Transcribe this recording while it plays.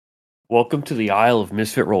Welcome to the Isle of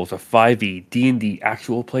Misfit Rolls, a 5e D&D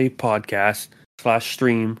actual play podcast /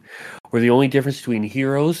 stream, where the only difference between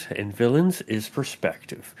heroes and villains is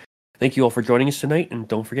perspective. Thank you all for joining us tonight, and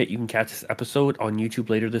don't forget you can catch this episode on YouTube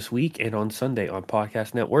later this week and on Sunday on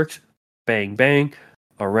podcast networks, bang bang,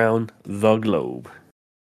 around the globe.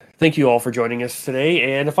 Thank you all for joining us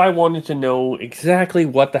today, and if I wanted to know exactly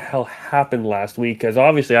what the hell happened last week, because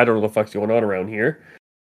obviously I don't know what the fuck's going on around here,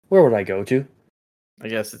 where would I go to? I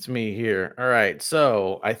guess it's me here. All right,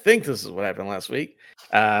 so I think this is what happened last week.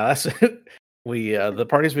 The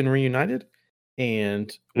party's been reunited,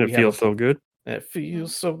 and It feels so good. It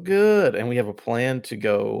feels so good, and we have a plan to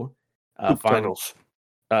go find Tunnels.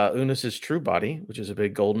 Unus's true body, which is a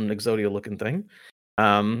big golden Exodia-looking thing.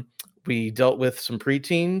 We dealt with some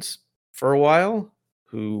preteens for a while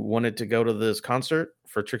who wanted to go to this concert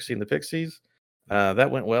for Trixie and the Pixies. That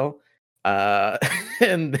went well,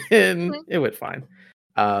 and then it went fine.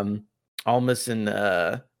 Almas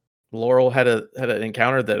and Laurel had an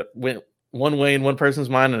encounter that went one way in one person's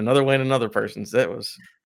mind and another way in another person's. I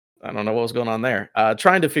don't know what was going on there.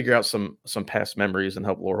 Trying to figure out some past memories and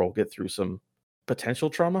help Laurel get through some potential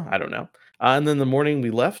trauma. I don't know. And then the morning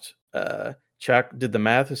we left, Chuck did the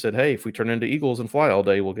math and said, hey, if we turn into eagles and fly all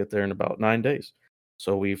day, we'll get there in about 9 days.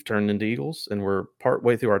 So we've turned into eagles and we're part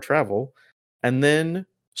way through our travel. And then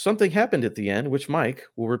something happened at the end, which Mike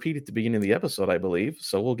will repeat at the beginning of the episode, I believe.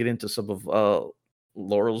 So we'll get into some of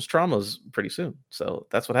Laurel's traumas pretty soon. So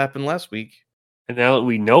that's what happened last week. And now that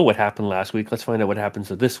we know what happened last week, let's find out what happens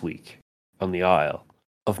this week on the Isle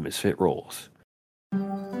of Misfit Rolls.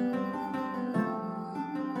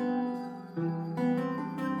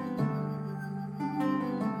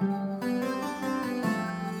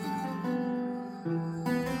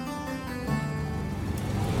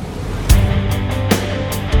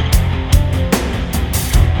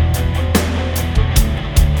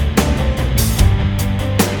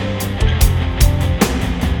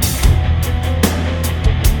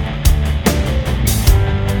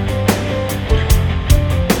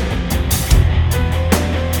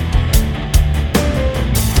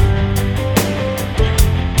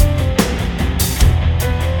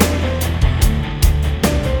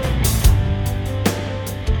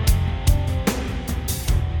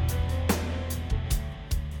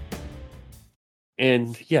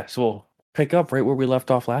 And yes, we'll pick up right where we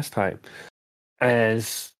left off last time.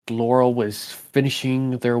 As Laurel was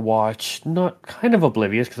finishing their watch, not kind of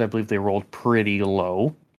oblivious, because I believe they rolled pretty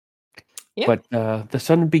low. Yeah. But the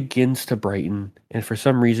sun begins to brighten, and for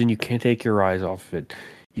some reason you can't take your eyes off it.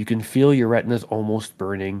 You can feel your retinas almost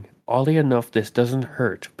burning. Oddly enough, this doesn't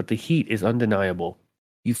hurt, but the heat is undeniable.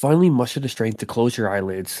 You finally muster the strength to close your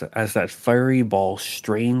eyelids as that fiery ball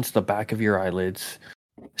stains the back of your eyelids.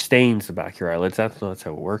 That's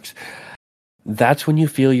how it works. That's when you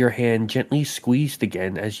feel your hand gently squeezed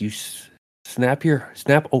again as you snap.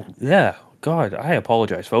 Oh yeah, God, I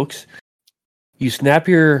apologize, folks. You snap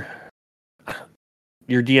your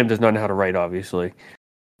DM does not know how to write, obviously,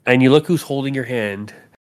 and you look who's holding your hand,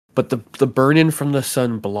 but the burn-in from the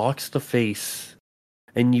sun blocks the face,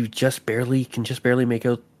 and you can just barely make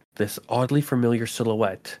out this oddly familiar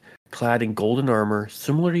silhouette, clad in golden armor,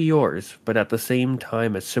 similar to yours, but at the same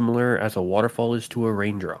time as similar as a waterfall is to a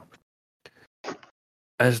raindrop.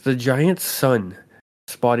 As the giant sun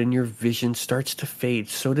spot in your vision starts to fade,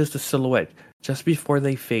 so does the silhouette. Just before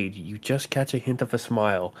they fade, you just catch a hint of a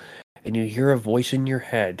smile, and you hear a voice in your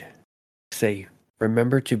head say,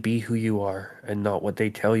 "Remember to be who you are, and not what they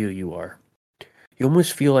tell you you are." You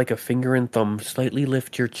almost feel like a finger and thumb slightly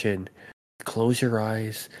lift your chin. Close your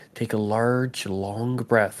eyes, take a large, long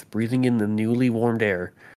breath, breathing in the newly warmed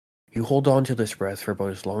air. You hold on to this breath for about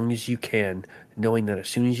as long as you can, knowing that as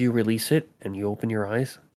soon as you release it and you open your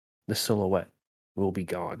eyes, the silhouette will be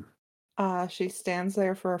gone. She stands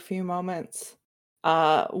there for a few moments,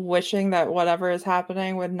 wishing that whatever is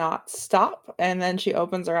happening would not stop, and then she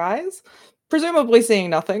opens her eyes, presumably seeing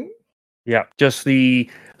nothing. Yeah, just the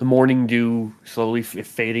morning dew slowly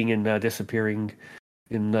fading and disappearing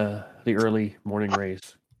in the early morning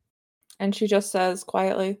rays. And she just says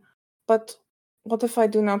quietly, "But what if I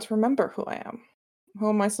do not remember who I am? Who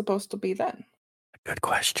am I supposed to be then?" Good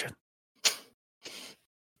question.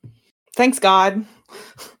 Thanks, God.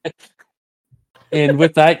 And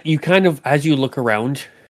with that, you kind of, as you look around,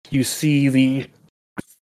 you see the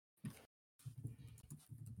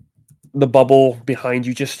bubble behind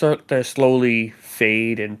you just start to slowly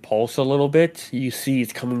fade and pulse a little bit. You see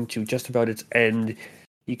it's coming to just about its end.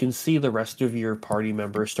 You can see the rest of your party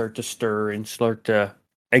members start to stir and start to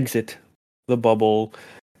exit the bubble.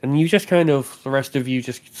 And you just the rest of you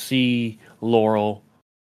just see Laurel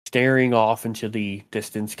staring off into the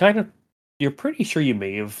distance, kind of You're pretty sure you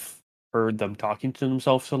may have heard them talking to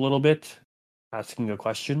themselves a little bit, asking a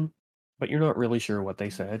question, but you're not really sure what they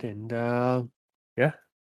said. And yeah,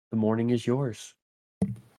 the morning is yours.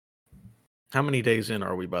 How many days in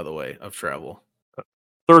are we, by the way, of travel?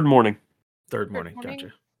 Third morning. Third morning.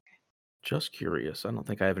 Gotcha. Just curious. I don't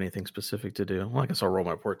think I have anything specific to do. Well, I guess I'll roll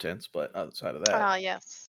my portents, but outside of that.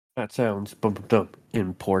 Yes. That sounds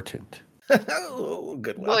important. Oh,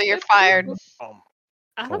 good one. Well, you're fired.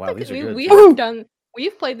 I don't wow, think these are we good. have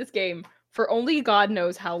we've played this game for only God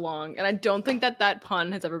knows how long, and I don't think that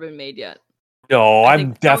pun has ever been made yet. No, I I've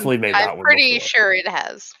think definitely made that I'm one pretty before. sure it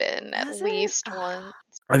has been at Has it? least once.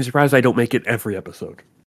 I'm surprised I don't make it every episode.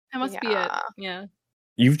 That must be it. Yeah.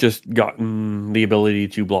 You've just gotten the ability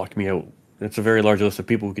to block me out. It's a very large list of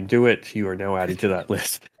people who can do it. You are now added to that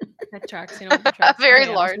list. That tracks, that tracks. Very I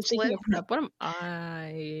was large thinking of list. prep. What am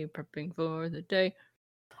I prepping for the day?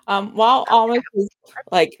 While Almond is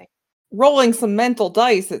rolling some mental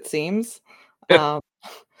dice, it seems. Laura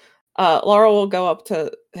will go up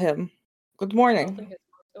to him. Good morning.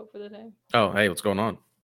 For the day. Oh, hey, what's going on?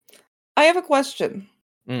 I have a question.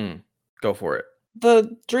 Go for it.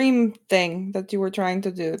 The dream thing that you were trying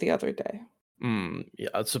to do the other day. Yeah,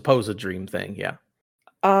 I suppose a dream thing, yeah.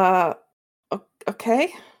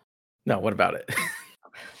 Okay. No, what about it?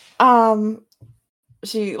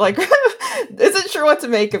 She isn't sure what to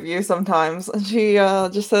make of you sometimes. And she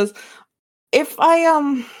just says, if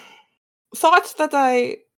I thought that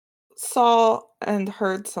I saw and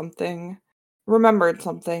heard something, remembered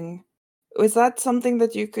something, is that something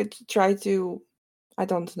that you could try to, I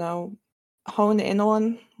don't know, hone in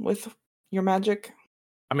on with your magic?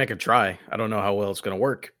 I make a try. I don't know how well it's going to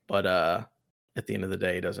work, but at the end of the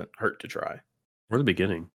day, it doesn't hurt to try. Or the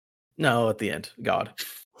beginning. No, at the end, God.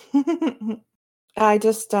 I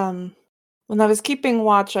just, when I was keeping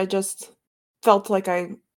watch, I just felt like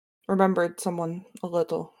I remembered someone a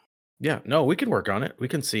little. Yeah, no, we can work on it. We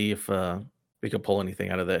can see if we can pull anything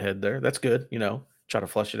out of that head there. That's good, try to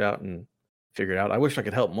flesh it out and figure it out. I wish I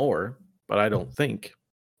could help more, but I don't think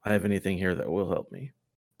I have anything here that will help me.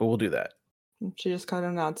 But we'll do that. She just kind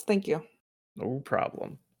of nods. Thank you. No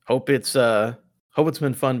problem. Hope it's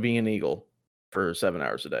been fun being an eagle for 7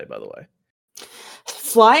 hours a day, by the way.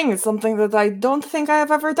 Flying is something that I don't think I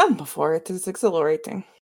have ever done before. It is exhilarating.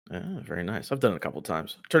 Very nice. I've done it a couple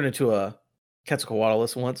times. Turned into a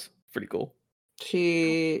Quetzalcoatlus once. Pretty cool.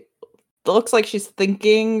 She looks like she's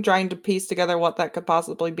thinking, trying to piece together what that could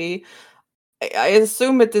possibly be. I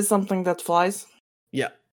assume it is something that flies. Yeah.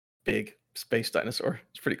 Big space dinosaur.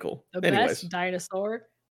 It's pretty cool. The Anyways, best dinosaur.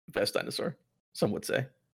 best dinosaur, some would say.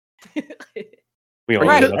 We all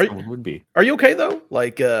Right. know that's what it would be. Are you okay though?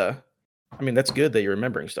 That's good that you're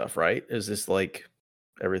remembering stuff, right? Is this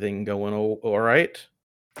everything going all right?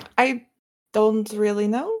 I don't really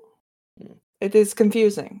know. It is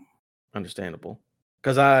confusing. Understandable.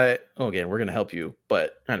 Because again, we're going to help you,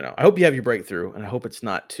 but I don't know. I hope you have your breakthrough, and I hope it's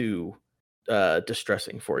not too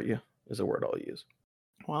distressing for you, is a word I'll use.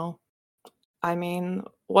 Well,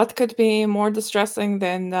 what could be more distressing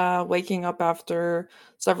than waking up after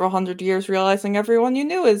several hundred years realizing everyone you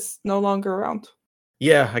knew is no longer around?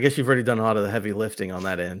 Yeah, I guess you've already done a lot of the heavy lifting on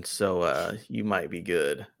that end, so you might be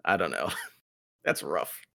good. I don't know. That's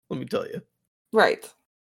rough, let me tell you. Right.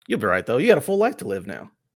 You'll be right, though. You got a full life to live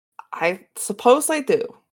now. I suppose I do.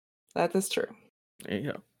 That is true. There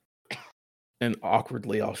you go. And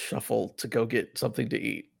awkwardly, I'll shuffle to go get something to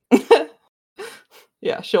eat.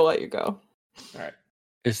 Yeah, she'll let you go. All right.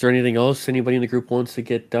 Is there anything else anybody in the group wants to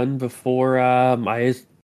get done before I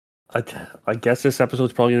guess this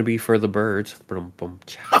episode's probably going to be for the birds. Oh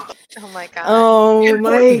my god. Oh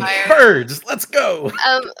my birds. Let's go.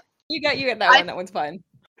 You got that one. That one's fun.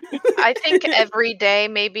 I think every day,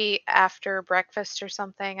 maybe after breakfast or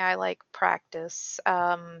something, I practice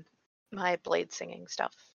my blade singing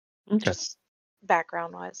stuff. Okay. Just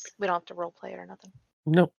background wise. We don't have to role play it or nothing.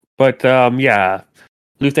 No. But yeah.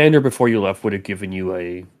 Luthander before you left would have given you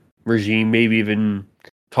a regime, maybe even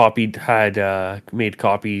made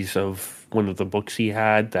copies of one of the books he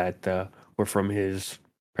had that were from his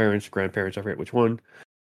parents, grandparents, I forget which one.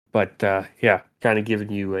 But yeah, kind of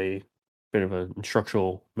giving you a bit of an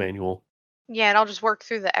instructional manual. Yeah, and I'll just work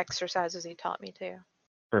through the exercises he taught me too.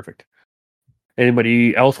 Perfect.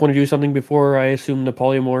 Anybody else want to do something before I assume the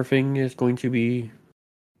polymorphing is going to be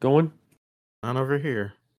going? Not over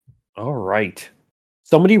here. All right.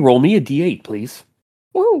 Somebody roll me a d8, please.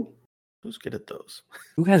 Woo! Who's good at those?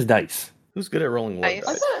 Who has dice? Who's good at rolling one Nice.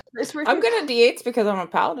 dice? I'm good at D8s because I'm a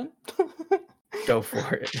paladin. Go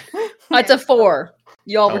for it. That's a 4.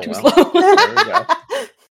 Y'all were too well. slow. There we go.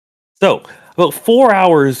 So, about 4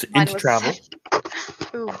 hours Mine into was- travel,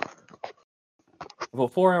 Ooh.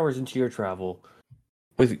 about 4 hours into your travel,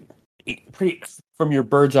 with pretty from your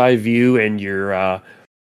bird's eye view and your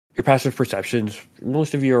passive perceptions,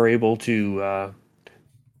 most of you are able to.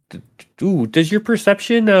 Does your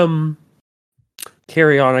perception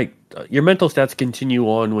carry on? Your mental stats continue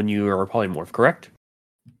on when you are a polymorph, correct?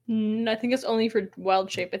 I think it's only for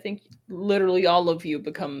wild shape. I think literally all of you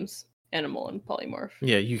becomes animal and polymorph.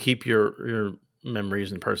 Yeah, you keep your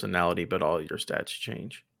memories and personality, but all your stats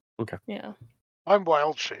change. Yeah. I'm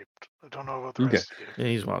wild shaped. I don't know about the Okay. rest of you.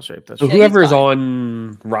 Yeah, he's wild shaped. That's So Yeah, true. whoever is fine.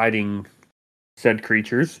 on riding said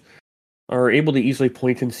creatures are able to easily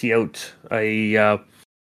point and see out a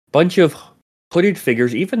bunch of hooded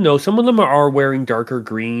figures, even though some of them are wearing darker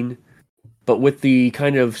green. But with the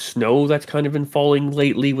kind of snow that's kind of been falling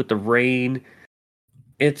lately with the rain,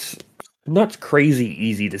 it's not crazy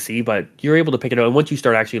easy to see, but you're able to pick it out. And once you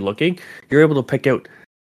start actually looking, you're able to pick out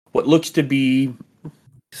what looks to be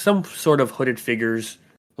some sort of hooded figures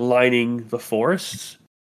lining the forests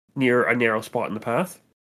near a narrow spot in the path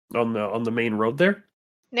on the main road there.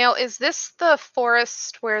 Now, is this the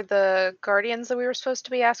forest where the guardians that we were supposed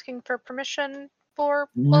to be asking for permission for?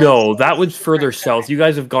 No, that was Okay. further south. You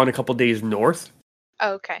guys have gone a couple days north.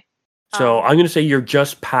 Oh, okay. So I'm going to say you're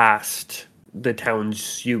just past the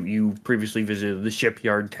towns you previously visited, the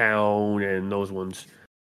shipyard town and those ones.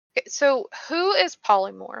 Okay, so who is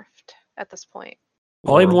polymorphed at this point?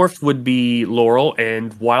 Polymorphed would be Laurel,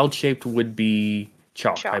 and wild shaped would be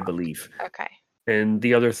Chalk, I Chalk. believe. Okay. And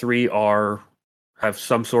the other three have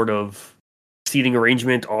some sort of seating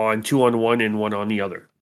arrangement on 2 on one and 1 on the other,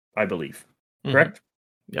 I believe. Mhm. Correct?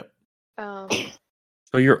 Yep.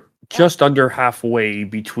 So you're just under halfway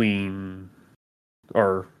between,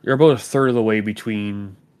 or you're about a third of the way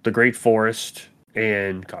between the Great Forest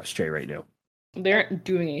and Koschei right now. They aren't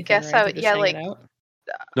doing anything. Guess right? I They're would- just yeah, hanging like- out.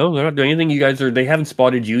 No, they're not doing anything. They haven't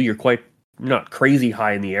spotted you. You're quite not crazy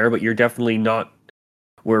high in the air, but you're definitely not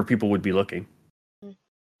where people would be looking. Mm.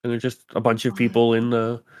 And there's just a bunch of people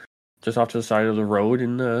just off to the side of the road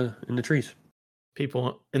in the trees.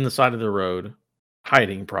 People in the side of the road,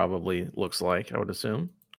 hiding probably looks like, I would assume.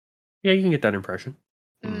 Yeah, you can get that impression,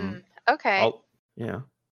 Okay. Yeah.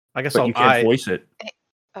 I guess but you can't voice it.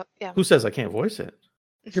 Oh, yeah. Who says I can't voice it?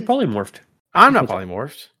 You're polymorphed. I'm not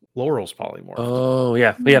polymorphed. Laurel's polymorphed. Oh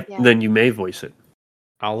yeah. Yeah. Then you may voice it.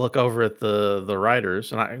 I'll look over at the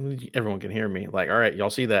riders, and everyone can hear me. Like, all right, y'all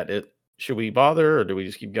see that? Should we bother, or do we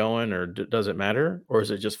just keep going, or does it matter, or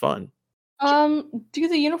is it just fun? Do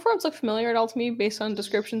the uniforms look familiar at all to me based on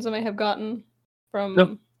descriptions I may have gotten from?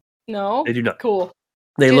 No. No? They do not. Cool.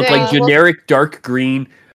 They Do look they like look- generic dark green,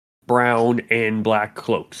 brown, and black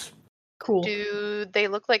cloaks. Cool. Do they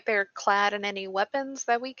look like they're clad in any weapons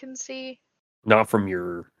that we can see? Not from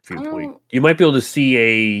your viewpoint. Oh. You might be able to see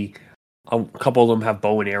a couple of them have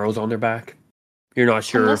bow and arrows on their back. You're not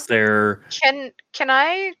sure Unless- if they're. Can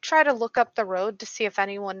I try to look up the road to see if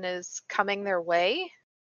anyone is coming their way?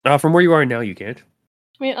 From where you are now, you can't.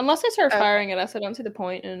 I mean, unless they start Okay. firing at us, I don't see the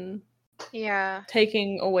point in Yeah.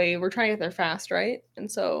 taking away. We're trying to get there fast, right?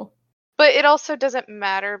 And so, But it also doesn't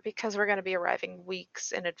matter because we're going to be arriving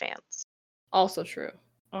weeks in advance. also true.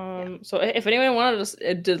 So if anyone wanted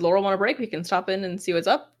to, did Laurel want a break? We can stop in and see what's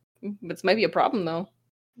up. This might be a problem though.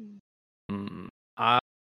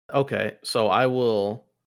 Okay, so I will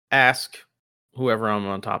ask whoever I'm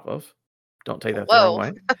on top of. Don't take that the wrong Whoa.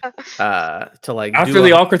 way. To like After do the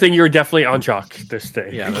a- awkward thing, you were definitely on chalk this day.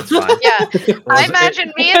 Yeah, that's fine. Yeah. I it-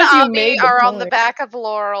 imagine me and Because you Ami made the are on the point. back of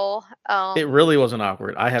Laurel. It really wasn't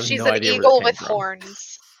awkward. I have She's no an idea where eagle it came with from.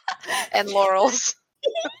 horns and laurels.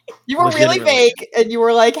 You were really Legitimately. vague, and you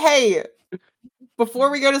were like, "Hey, before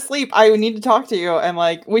we go to sleep, I need to talk to you, and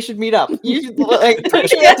like, we should meet up." You like, pretty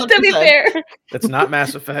sure Yes, that's what to you be said. fair. That's not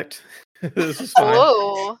Mass Effect. This is fine.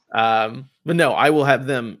 Whoa. But no, I will have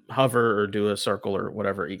them hover or do a circle or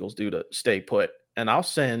whatever eagles do to stay put, and I'll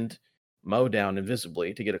send Mo down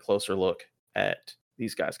invisibly to get a closer look at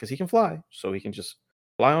these guys because he can fly, so he can just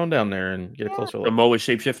fly on down there and get a closer The look. Mo is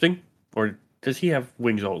shapeshifting, or does he have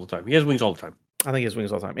wings all the time? He has wings all the time. I think he has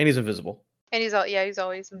wings all the time, and he's invisible. And he's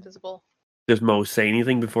always invisible. Does Mo say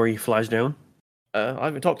anything before he flies down? I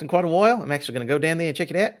haven't talked in quite a while. I'm actually going to go down there and check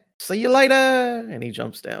it out. See you later. And he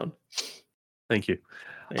jumps down. Thank you.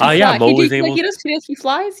 There you Yeah, go. Mo was able. He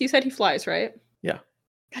flies. You said he flies, right? Yeah.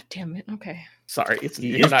 God damn it. Okay. Sorry, He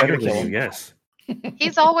you're is not better gonna kill than you, him. yes.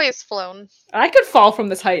 He's always flown. I could fall from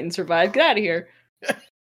this height and survive. Get out of here.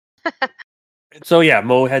 So yeah,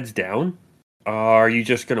 Mo heads down. Are you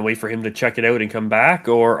just going to wait for him to check it out and come back,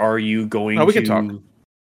 or are you going No, we to? can talk.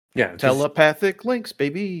 Yeah. just- Telepathic links,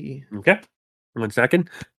 baby. Okay. 1 second.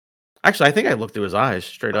 Actually, I think I looked through his eyes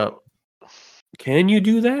straight up. Can you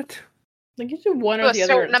do that? Like you do one To or a the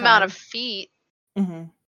other. certain amount of feet. Mm-hmm.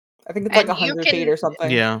 I think it's like And you 100 feet can- or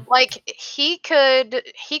something. Yeah. Like he could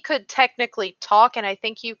technically talk, and I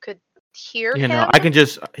think you could hear You know, him.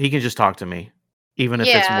 he can just talk to me, even if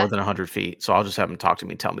it's Yeah. more than 100 feet. So I'll just have him talk to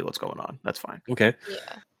me, tell me what's going on. That's fine. Okay.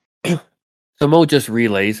 Yeah. So Mo just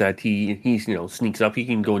relays that he's sneaks up. He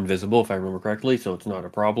can go invisible if I remember correctly, so it's not a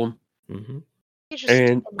problem. Mm-hmm. He's just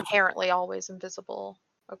And inherently always invisible,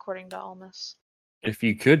 according to Almus. if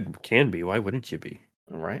you can be, why wouldn't you be?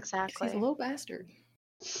 All right. Exactly. He's a little bastard.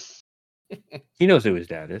 He knows who his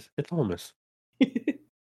dad is. It's Almus.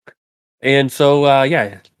 And so,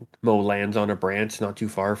 Mo lands on a branch not too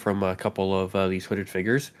far from a couple of these hooded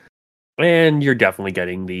figures. And you're definitely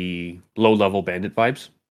getting the low-level bandit vibes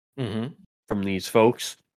Mm-hmm. from these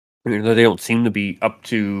folks. They don't seem to be up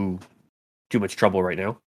to too much trouble right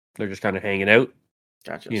now. They're just kind of hanging out.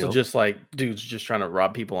 Gotcha. You So know. just like dudes just trying to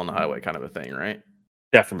rob people on the highway kind of a thing, right?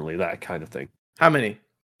 Definitely that kind of thing. How many?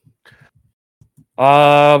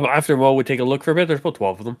 After Mo would take a look for a bit, there's about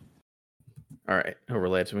 12 of them. All right. Who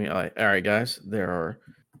relate to me? All right, guys. There are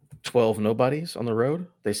 12 nobodies on the road.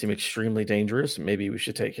 They seem extremely dangerous. Maybe we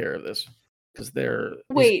should take care of this because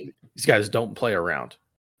Wait. these guys don't play around.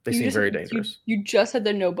 They You seem just- very dangerous. You just said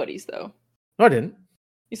they're nobodies, though. No, I didn't.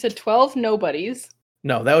 You said 12 nobodies.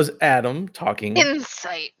 No, that was Adam talking.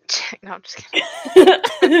 Insight. No, I'm just kidding.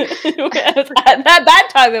 At that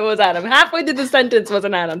time, it was Adam. Halfway through the sentence was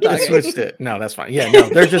an Adam I talking. switched it. No, that's fine. Yeah, no,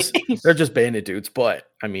 they're just bandit dudes. But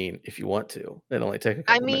I mean, if you want to, it'll only take a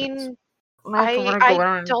I couple minutes. mean, I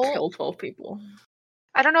I don't. kill 12 people.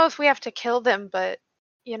 I don't know if we have to kill them, but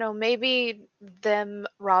maybe them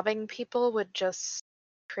robbing people would just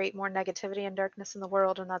create more negativity and darkness in the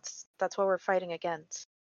world, and that's what we're fighting against.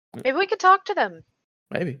 Maybe we could talk to them,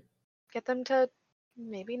 Maybe. get them to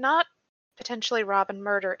maybe not potentially rob and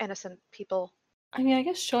murder innocent people. I mean, I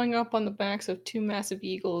guess showing up on the backs of two massive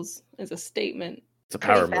eagles is a statement. It's a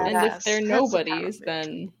Pretty power bad. move. And Yes, if they're that's a power nobodies, move.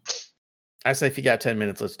 then I say if you got 10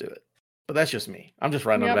 minutes, let's do it. But that's just me. I'm just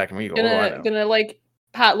riding on Yep. the back of an eagle. What do I know? gonna like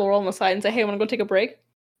pat Laurel on the side and say, "Hey, want to go take a break?"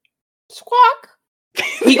 Squawk.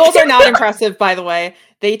 Eagles are not impressive, by the way.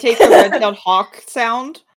 They take the red-tailed hawk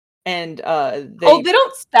sound and they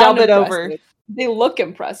don't sound dub it impressive. over. They look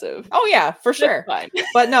impressive. Oh yeah, for sure. Fine.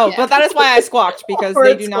 But no, Yeah. but that is why I squawked because Or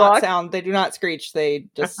they it do not squawked. they do not screech. They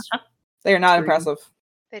are not Scream. impressive.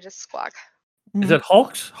 They just squawk. Is it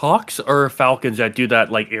hawks or falcons that do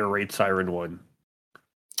that like air raid siren one?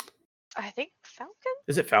 I think Falcon?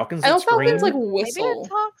 Is it Falcons I that know Falcons scream? like Maybe whistle it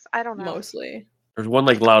talks? I don't know. mostly. There's one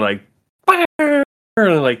like loud like "Fire!"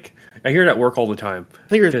 Like I hear it at work all the time. I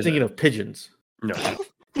think you're Does thinking it? of pigeons. No,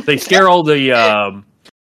 they scare all the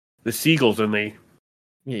seagulls and they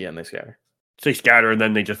Yeah, and they scatter. scatter and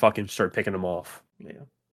then they just fucking start picking them off. Yeah.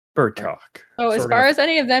 Bird talk. So So as we're far gonna- as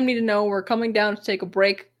any of them need to know, we're coming down to take a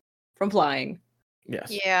break from flying.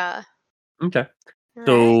 Yes. Yeah. Okay. Right.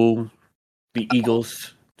 So the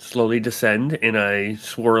eagles slowly descend in a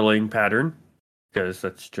swirling pattern because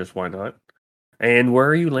that's just why not. And where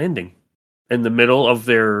are you landing? In the middle of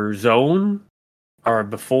their zone, or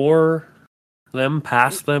before them,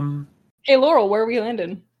 past them? Hey, Laurel, where are we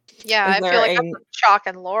landing? Yeah, Is I there feel like a- that's a Chalk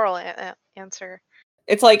and Laurel answer.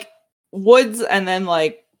 It's like woods and then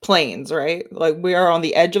like plains, right? Like we are on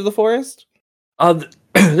the edge of the forest.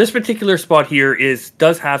 This particular spot here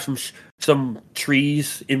does have some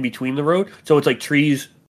trees in between the road, so it's like trees,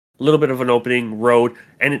 a little bit of an opening road,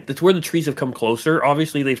 and it's where the trees have come closer.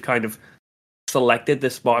 Obviously, they've kind of selected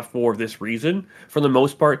this spot for this reason. For the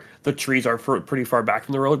most part, the trees are pretty far back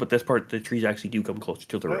from the road, but this part, the trees actually do come closer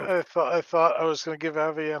to the road. I thought I was going to give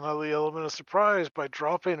Aviana the element of surprise by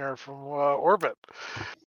dropping her from orbit.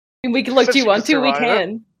 We can look. Since Do you you want can to? We survive it.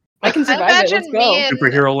 can. I can I survive it. Let's imagine go.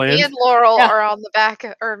 Superhero me land. and Laurel Yeah. are on the back,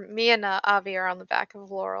 or me and Avi are on the back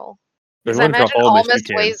of Laurel. If Because you I want to drop imagine all this,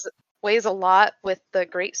 you Almus can. weighs a lot with the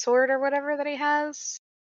great sword or whatever that he has.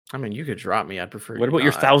 I mean, you could drop me. I'd prefer. What you about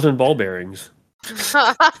your not. 1,000 ball bearings?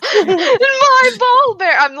 My ball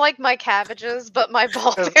bear. I'm like my cabbages, but my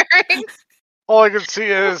ball Yeah. bearings. All I can see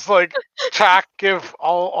is like Chak give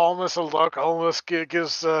Almus a look. Almus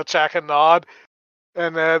gives Chak a nod,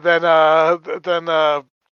 and then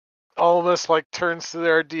Almus like turns to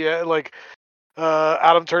their DM. Like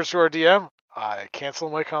Adam turns to our DM. I cancel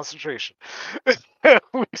my concentration.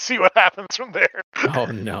 We see what happens from there. Oh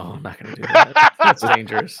no, I'm not gonna do that. That's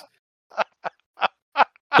dangerous.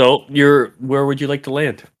 So, where would you like to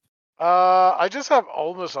land? I just have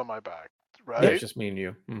Almus on my back, right? Yeah, it's just me and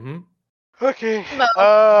you. Mm-hmm. Okay. No.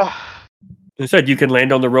 I said you can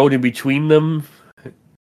land on the road in between them,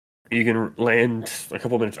 You can land a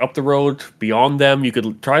couple minutes up the road. Beyond them, you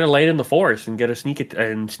could try to land in the forest and get a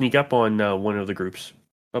sneak up on one of the groups.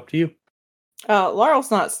 Up to you.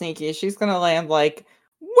 Laurel's not sneaky. She's gonna land like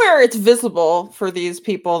where it's visible for these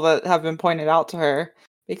people that have been pointed out to her,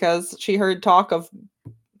 because she heard talk of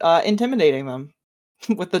intimidating them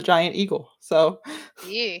with the giant eagle. So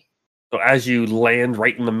Yeah. So as you land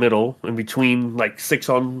right in the middle, in between like 6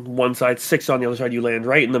 on one side, 6 on the other side, you land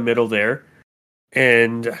right in the middle there.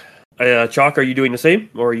 And Chalk, are you doing the same,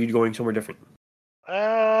 or are you going somewhere different?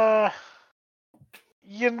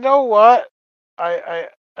 You know what?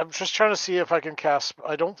 I'm just trying to see if I can cast.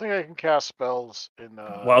 I don't think I can cast spells in.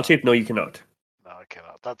 Wild shape? No, you cannot. No, I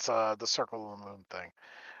cannot. That's the circle of the moon thing.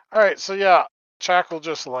 All right, so yeah, Chak will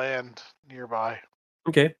just land nearby.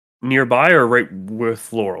 Okay. Nearby or right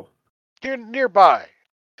with Laurel? Here, nearby.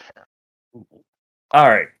 All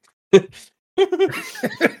right.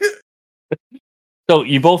 So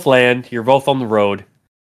you both land. You're both on the road,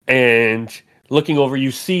 and looking over, you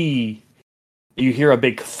hear a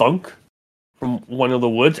big thunk from one of the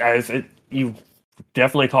woods you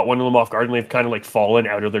definitely caught one of them off guard, and they've kind of like fallen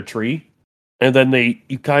out of their tree. And then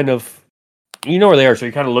you know where they are, so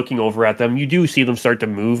you're kind of looking over at them. You do see them start to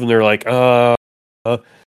move, and they're like,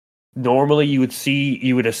 normally you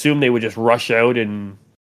would assume they would just rush out and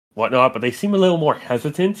whatnot, but they seem a little more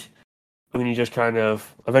hesitant. I mean, you just kind of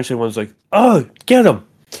eventually one's like, "Oh, get him!"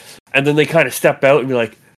 And then they kind of step out and be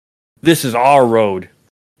like, "This is our road.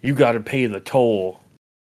 You got to pay the toll."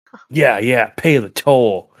 Yeah, pay the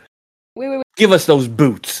toll. Wait. Give us those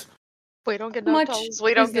boots. We don't get How no much tolls.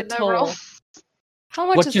 We is don't the get no toll? rolls. How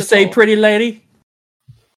much What is you the say, toll? pretty lady?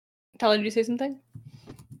 Tyler, did you say something?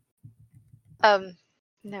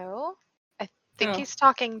 No. I think Oh. he's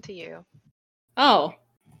talking to you. Oh.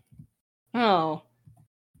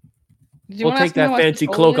 Did you We'll wanna ask take him how that much the fancy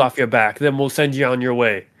toll cloak is? off your back, then we'll send you on your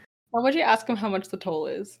way. Why would you ask him how much the toll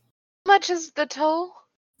is? How much is the toll?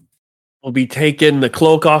 We'll be taking the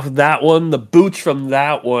cloak off of that one, the boots from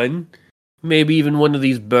that one, maybe even one of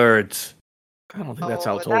these birds. I don't think that's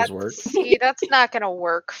how tolls work. See, that's not gonna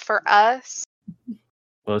work for us.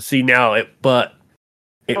 Well, see now it Oh.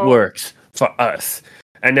 works for us.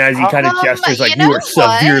 And as he kind of gestures like you you know are what?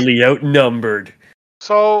 severely outnumbered.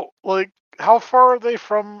 So, like, how far are they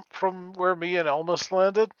from where me and Elmas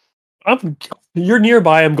landed? You're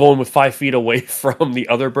nearby. I'm going with 5 feet away from the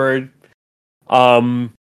other bird.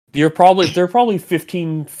 They're probably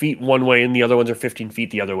 15 feet one way, and the other ones are 15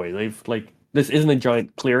 feet the other way. This isn't a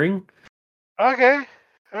giant clearing. Okay.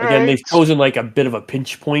 Again, they've chosen like a bit of a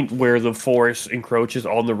pinch point where the forest encroaches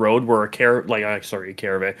on the road, where a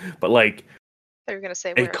caravan, but like They were gonna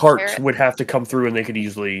say a we're cart would have to come through, and they could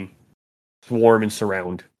easily swarm and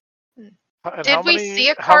surround. And Did we see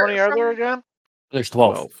a How cart many are there from- again? There's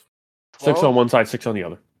 12. 6 on 12? one side, 6 on the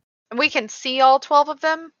other. And we can see all 12 of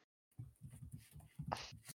them,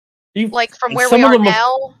 like from where Some we of are them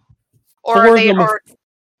now, or some are of they them have- are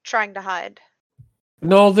trying to hide?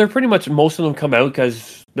 No, they're pretty much most of them come out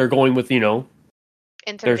because they're going with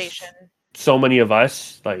Intimidation. so many of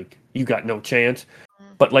us. Like you got no chance.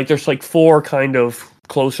 Mm. But like there's like 4 kind of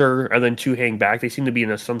closer, and then 2 hang back. They seem to be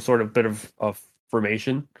in some sort of bit of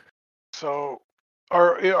formation. So,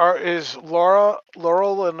 is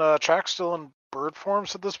Laurel and Chak still in bird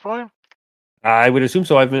forms at this point? I would assume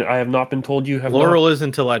so. I have not been told you have. Laurel is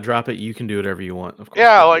until I drop it. You can do whatever you want. Of course.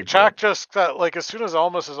 Yeah, Don't like worry Chak about just got, like, as soon as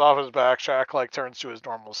Elmas is off his back, Chak like turns to his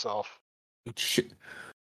normal self. Shit.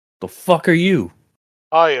 The fuck are you?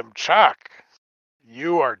 I am Chak.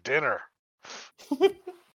 You are dinner.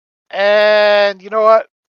 And you know what?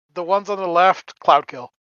 The ones on the left, cloud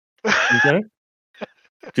kill. Okay.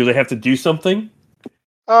 Do they have to do something?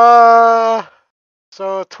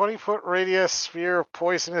 So a 20-foot radius sphere of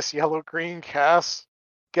poisonous yellow-green gas,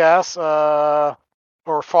 or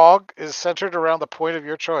fog is centered around the point of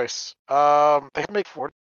your choice. They can make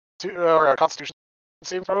Constitution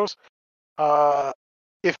saving throws.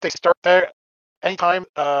 If they start there anytime,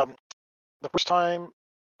 the first time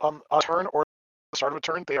on a turn or the start of a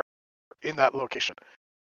turn, they are in that location.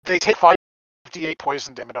 They take 5d8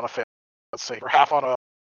 poison damage on a fail, let's say, or half on a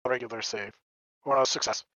regular save, or on a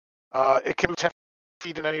success. It can move 10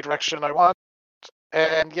 feet in any direction I want,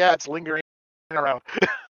 and yeah, it's lingering around.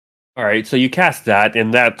 All right, so you cast that,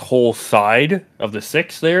 and that whole side of the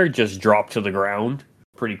 6 there just dropped to the ground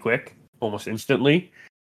pretty quick, almost instantly.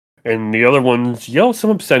 And the other ones yell some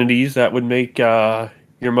obscenities that would make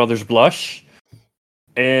your mother's blush.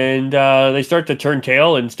 And they start to turn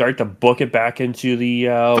tail and start to book it back into the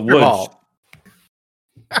woods.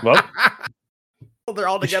 Fireball. Well, They're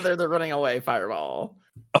all together. They're running away. Fireball.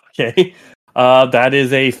 okay. That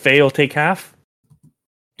is a fail, take half.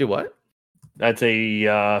 Do what? That's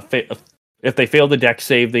a if they fail the deck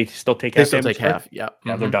save, they still take They half still damage. take half. Yeah.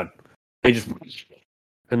 Yeah, they're done. They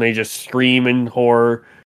just scream in horror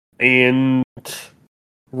and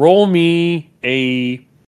roll me a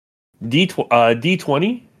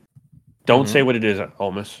D20. Don't say what it is,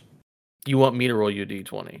 Almus. You want me to roll you a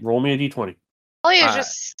D20? Roll me a D20. Ollie is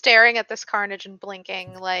just staring at this carnage and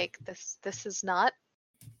blinking like this is not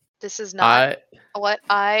what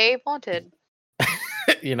I wanted.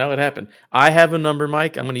 You know, it happened. I have a number,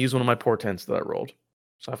 Mike. I'm going to use one of my portents that I rolled.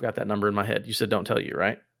 So I've got that number in my head. You said don't tell you,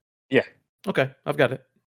 right? Yeah. Okay, I've got it.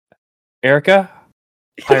 Erica,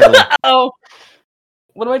 high or low? Oh,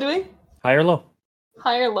 what am I doing? High or low?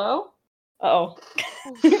 High or low? Oh,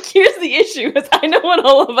 here's the issue: is I know what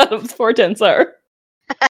all of Adam's portents are.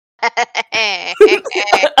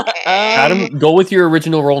 Adam, go with your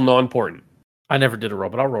original roll, non-important. I never did a roll,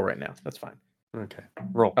 but I'll roll right now. That's fine. Okay,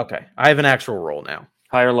 roll. Okay, I have an actual roll now.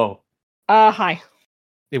 High or low? High.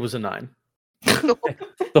 It was a 9.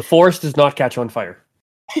 The forest does not catch on fire.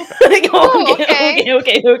 Okay.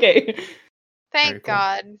 Thank Very cool.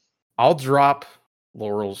 God. I'll drop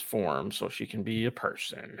Laurel's form so she can be a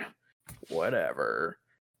person. Whatever.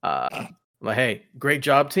 But hey, great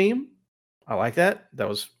job, team. I like that. That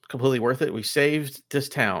was completely worth it. We saved this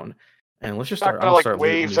town. And let's just Not start. gonna, I'm like, start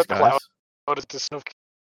looting waves these at the guys. cloud as the snow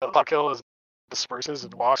kill disperses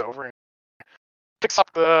and walks over and picks up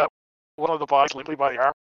one of the bodies limply by the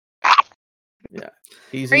arm. Yeah.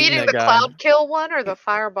 He's Are you eating eating that the guy. cloud kill one or the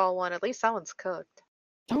fireball one? At least that one's cooked.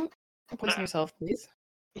 Don't poison yourself, please.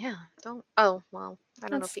 Yeah, don't. Oh, well, I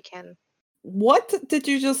don't know if That's- you can. What did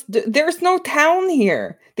you just do? There's no town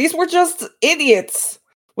here. These were just idiots.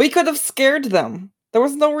 We could have scared them. There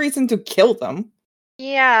was no reason to kill them.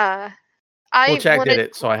 Yeah. I Well, Jack wanted did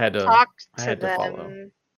it, so I had to. talk I to had to them. follow.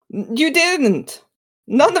 You didn't.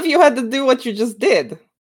 None of you had to do what you just did.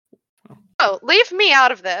 Oh, leave me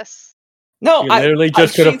out of this. No, You literally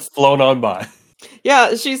just could have flown on by.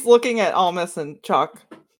 Yeah, she's looking at Almus and Chuck.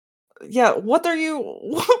 Yeah, what are you...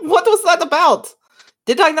 What was that about?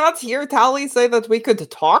 Did I not hear Tally say that we could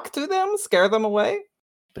talk to them, scare them away?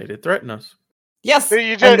 They did threaten us. Yes,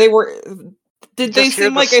 You just- and they were... Did they Just hear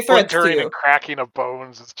seem the like a threat to splintering you? and cracking of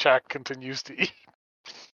bones as Jack continues to eat.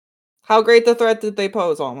 How great a threat did they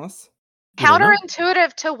pose, Almus? You don't know.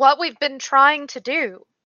 Counterintuitive to what we've been trying to do.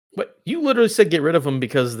 But you literally said get rid of them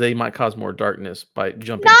because they might cause more darkness by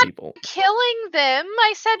jumping Not- people. Killing them?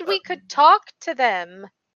 I said we could talk to them.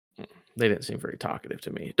 They didn't seem very talkative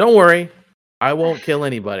to me. Don't worry. I won't kill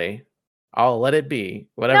anybody. I'll let it be.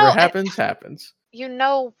 Whatever No, happens, happens. You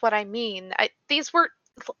know what I mean. These were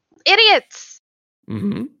idiots.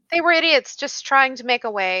 Mm-hmm. They were idiots just trying to make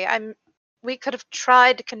a way. We could have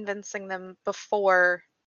tried convincing them before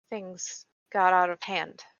things got out of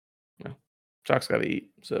hand. Chuck's got to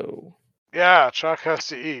eat, so... Yeah, Chuck has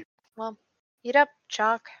to eat. Well, eat up,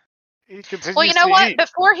 Chuck. He continues Well, you know to what? eat.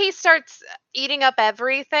 Before he starts eating up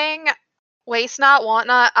everything, waste not, want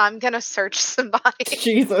not, I'm gonna search somebody.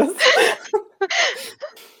 Jesus.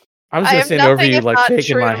 I'm I just am gonna stand over nothing you, if like, not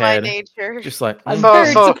shaking true my to head. nature. Just like... I'm So-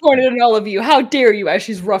 very so- disappointed in all of you. How dare you as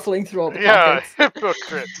she's ruffling through all the Yeah, pockets.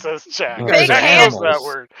 hypocrite, says Jack. You guys Jack are knows that animals.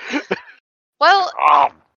 word. Well,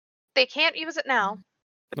 Um, they can't use it now.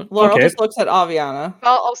 Laurel Okay. just looks at Aviana.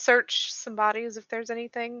 I'll search some bodies if there's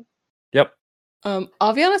anything. Yep.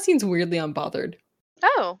 Aviana seems weirdly unbothered.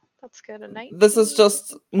 Oh, that's good. A night. This is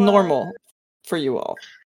just normal for you all.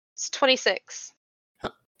 It's 26.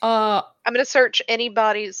 Uh, I'm gonna search any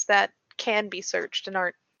bodies that can be searched and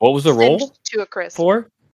aren't What was the roll singed to a crisp. for?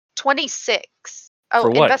 26. Oh, For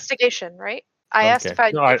what? investigation, right? I asked Okay. if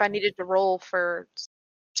I No, if I needed to roll for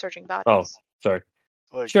searching bodies. Oh, sorry.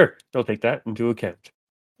 like, Sure, they'll take that into account.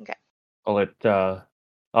 Okay. I'll let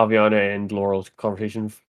Aviana and Laurel's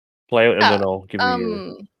conversation play out, and then I'll give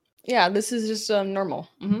you. yeah, this is just normal.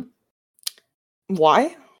 Mm-hmm.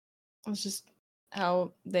 Why? It's just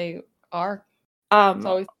how they are.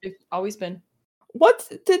 It's always been.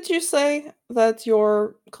 What did you say that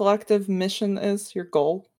your collective mission is, your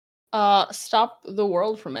goal? Stop the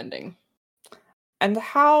world from ending. And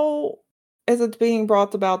how is it being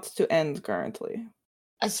brought about to end currently?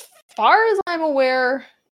 As far as I'm aware,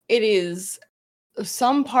 it is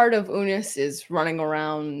some part of Unis is running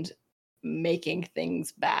around making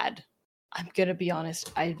things bad. I'm gonna be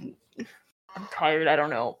honest. I'm tired. I don't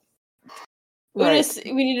know. Right. Unis,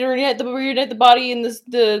 we need to reunite the body and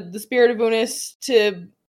the spirit of Unis to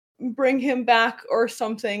bring him back or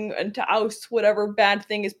something, and to oust whatever bad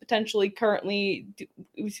thing is potentially currently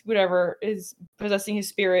whatever is possessing his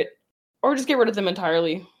spirit, or just get rid of them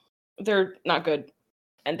entirely. They're not good,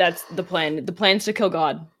 and that's the plan. The plan's to kill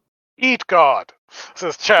God. eat God.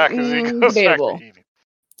 Says Jack as he goes Debatable. back to eating.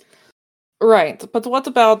 Right, but what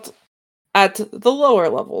about at the lower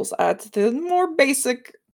levels, at the more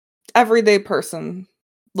basic, everyday person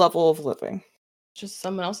level of living? Just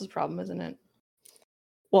someone else's problem, isn't it?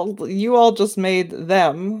 Well, you all just made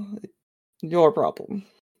them your problem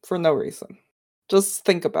for no reason. Just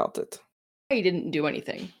think about it. I didn't do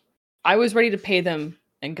anything. I was ready to pay them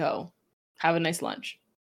and go. Have a nice lunch.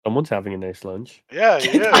 Someone's having a nice lunch. Yeah,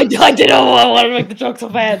 he is. I didn't want to make the joke so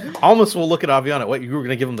bad. Almost will look at Aviana. What, you were going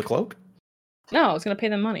to give them the cloak? No, I was going to pay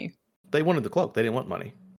them money. They wanted the cloak. They didn't want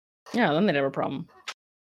money. Yeah, then they'd have a problem.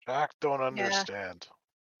 Jack don't understand.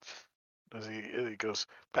 As he goes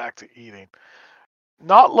back to eating.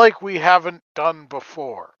 Not like we haven't done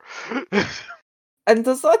before. And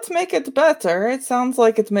does that make it better? It sounds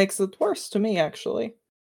like it makes it worse to me, actually.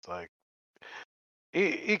 It's like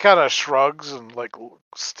he kind of shrugs and like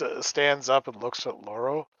stands up and looks at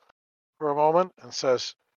Loro for a moment and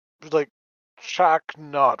says, like, Jack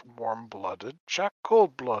not warm-blooded, Jack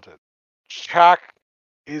cold-blooded. Jack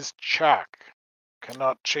is Jack.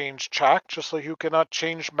 Cannot change Jack, just like you cannot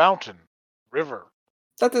change mountain, river.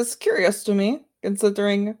 That is curious to me,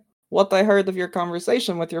 considering what I heard of your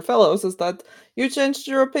conversation with your fellows, is that you changed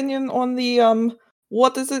your opinion on the,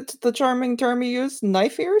 what is it, the charming term you used?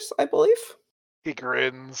 Knife ears, I believe? He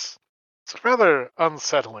grins. It's a rather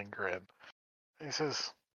unsettling grin. He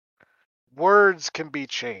says, words can be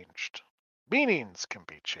changed. Meanings can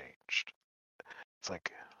be changed. It's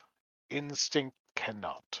like, instinct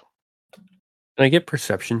cannot. Can I get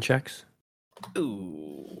perception checks?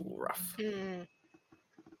 Ooh, rough. Mm.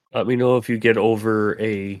 Let me know if you get over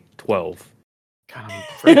a 12. God, I'm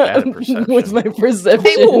very bad at perception. What's my perception?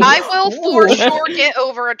 Hey, I will for Ooh. sure get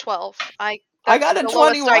over a 12. I got that's a the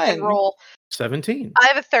lowest I can 21. roll. 17. I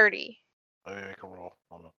have a 30. Let me make a roll.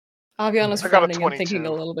 Hold on. Aviana's I got a frowning and thinking 22.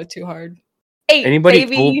 a little bit too hard. 8, Anybody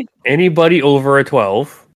baby. anybody over a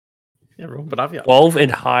 12? Yeah, roll, but Aviana. 12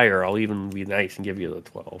 and higher, I'll even be nice and give you the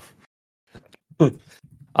 12.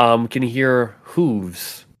 Can you hear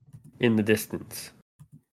hooves in the distance?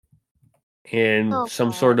 And Oh, some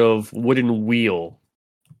God. sort of wooden wheel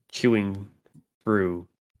chewing through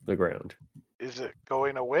the ground. Is it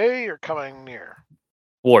going away or coming near?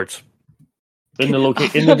 Towards. In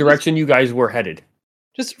the direction you guys were headed.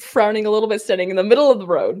 Just frowning a little bit, standing in the middle of the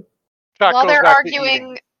road. Jack While goes they're back to eating.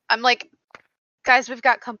 arguing, I'm like, guys, we've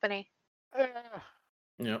got company. Eh,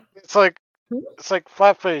 Yeah. It's like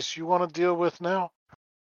Flatface. You want to deal with now?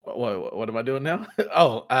 What am I doing now?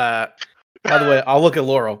 By the way, I'll look at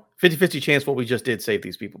Laurel. 50-50 chance what we just did save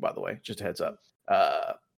these people, by the way. Just a heads up.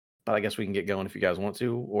 But I guess we can get going if you guys want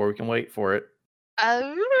to, or we can wait for it. I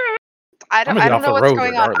I'm don't gonna get off know the what's road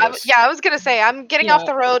going on. regardless. I was gonna say I'm getting Yeah. off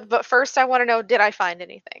the road, but first I want to know, did I find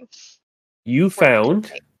anything? You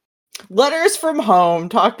found Letters from home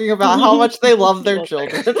talking about how much they love their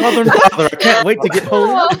children. Mother and father, I can't wait to get home.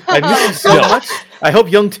 I miss you so No. much. I hope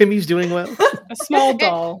young Timmy's doing well. A small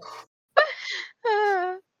doll.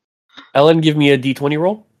 Ellen, give me a d20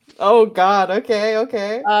 roll. Oh god, okay. many A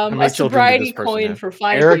children did sobriety this person coin have? for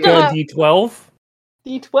 5 Erica, a years. d12.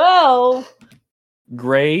 D12.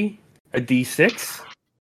 Gray, a d6.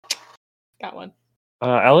 Got one.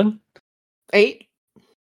 Ellen, 8.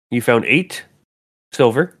 you found 8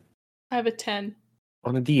 silver I have a 10.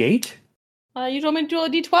 on a d8. You told me to do a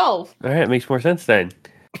D12. All right, makes more sense then.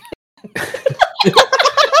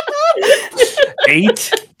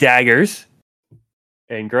 8 daggers.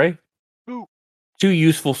 And Gray? Ooh. 2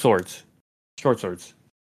 useful swords. Short swords.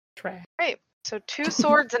 Trash. So 2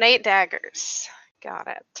 swords and 8 daggers. Got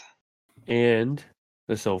it. And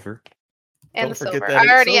the silver. And Don't the forget silver. that I 8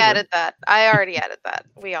 already silver. added that.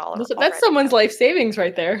 We all are. That's already someone's added. life savings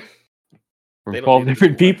right there. From They don't 12 need it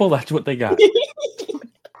different anymore. people, that's what they got.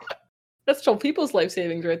 That's 12 people's life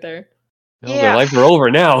savings right there. Well, Yeah. their lives are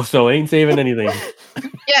over now, so ain't saving anything.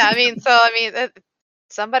 Yeah, I mean,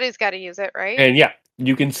 somebody's got to use it, right? And yeah,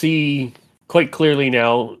 you can see quite clearly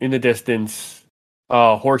now in the distance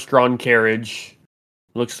a horse-drawn carriage.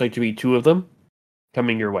 Looks like to be 2 of them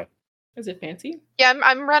coming your way. Is it fancy? Yeah,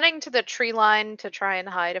 I'm running to the tree line to try and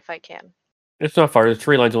hide if I can. It's not far. The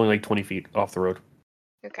tree line's only like 20 feet off the road.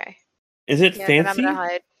 Okay. Is it Yeah, then I'm fancy? gonna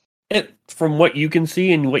hide. From what you can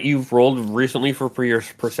see and what you've rolled recently for your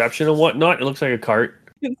perception and whatnot, it looks like a cart.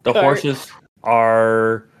 The Cart. horses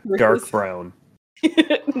are dark Horses. brown.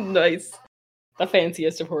 Nice. The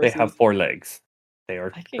fanciest of They horses. have 4 legs. They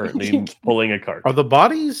are I can't- currently pulling a cart. Are the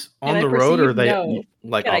bodies on Can I the road, or are perceive? they No.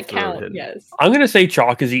 like Can I off the road? count? hidden? Yes. I'm going to say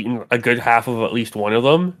Chalk has eaten a good half of at least one of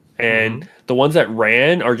them. And the ones that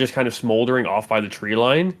ran are just kind of smoldering off by the tree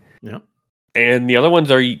line. Yeah. And the other ones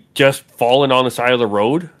are just falling on the side of the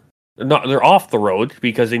road. they're off the road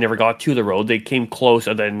because they never got to the road. They came close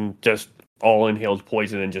and then just all inhaled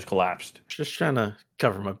poison and just collapsed. Just trying to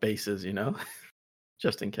cover my bases,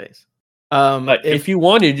 just in case. But if you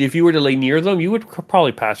were to lay near them, you would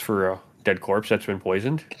probably pass for a dead corpse that's been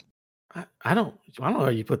poisoned. I don't know how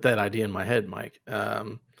you put that idea in my head, Mike.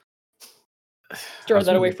 Throw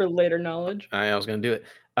that away for later knowledge. I was going to do it.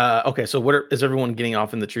 Okay, so is everyone getting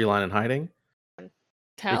off in the tree line and hiding?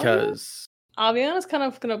 Because Aviana's kind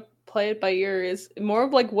of gonna play it by ear. Is more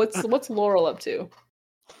of like what's Laurel up to?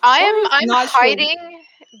 I'm not sure. hiding,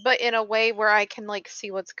 but in a way where I can like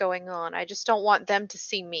see what's going on. I just don't want them to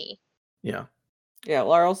see me. Yeah. Yeah,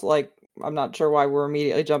 Laurel's like, I'm not sure why we're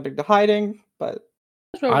immediately jumping to hiding, but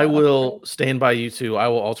I will stand by you two. I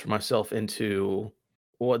will alter myself into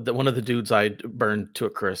one of the dudes I burned to a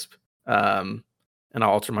crisp. And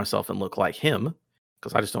I'll alter myself and look like him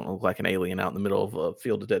because I just don't look like an alien out in the middle of a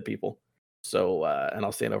field of dead people. So, and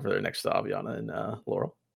I'll stand over there next to Aviana and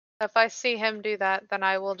Laurel. If I see him do that, then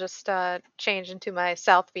I will just change into my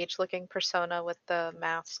South Beach looking persona with the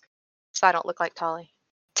mask, so I don't look like Tolly.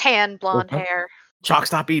 Tan blonde hair. Chalk,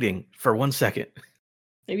 stop eating for 1 second.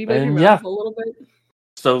 Maybe bite your mouth a little bit.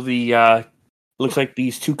 So the looks like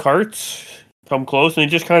these two carts come close and they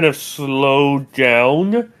just kind of slow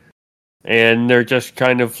down, and they're just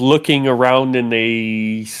kind of looking around and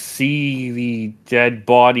they see the dead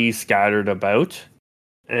bodies scattered about,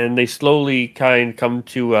 and they slowly kind of come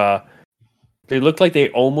to they look like they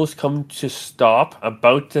almost come to stop,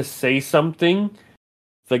 about to say something.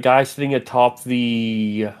 The guy sitting atop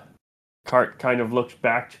the cart kind of looks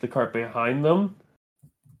back to the cart behind them,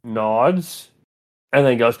 nods, and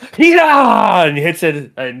then goes, "Yeah!" and hits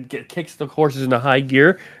it and kicks the horses into high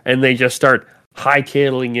gear, and they just start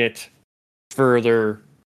hightailing it further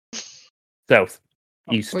south,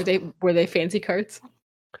 east. Were they fancy carts?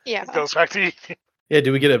 Yeah. It goes back to eating. Yeah,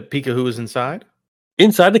 do we get a peek of who was inside?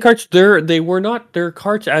 Inside the carts, they're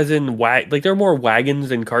carts as in they're more wagons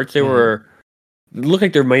than carts. They were looked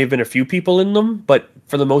like there may have been a few people in them, but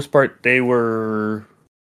for the most part, they were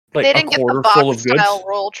like They a didn't get quarter the full box of goods. style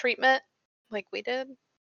roll treatment like we did.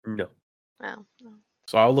 No. Oh.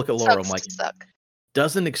 So I'll look at Laurel. I'm Sucks like, to suck.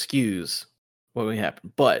 doesn't excuse what would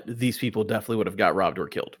happen, but these people definitely would have got robbed or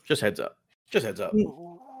killed. Just heads up. Just heads up.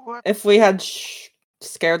 What? if we had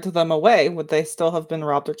scared them away, would they still have been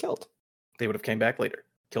robbed or killed? They would have came back later,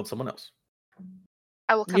 killed someone else.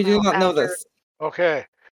 I will come You do out not know after- this. Okay.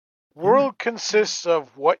 World consists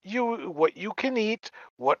of what you can eat,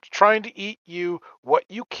 what's trying to eat you, what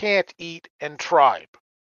you can't eat, and tribe.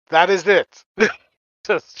 That is it.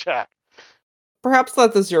 Says chat. Perhaps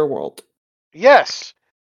that is your world. Yes.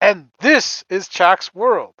 And this is Chak's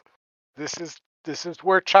world. This is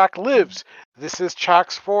where Chak lives. This is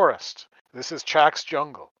Chak's forest. This is Chak's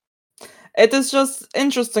jungle. It is just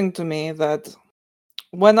interesting to me that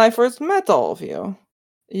when I first met all of you,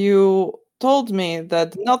 you told me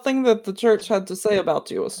that nothing that the church had to say about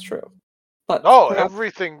you was true. But No, perhaps,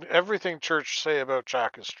 everything church say about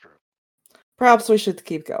Chak is true. perhaps we should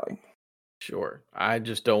keep going. Sure. I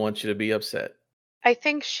just don't want you to be upset. I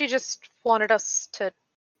think she just wanted us to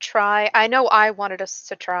try. I know I wanted us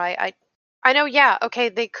to try. I know, yeah, okay,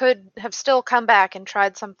 they could have still come back and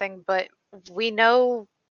tried something, but we know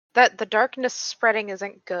that the darkness spreading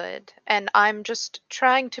isn't good, and I'm just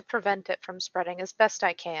trying to prevent it from spreading as best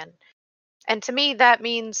I can. And to me, that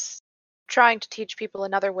means trying to teach people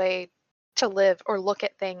another way to live or look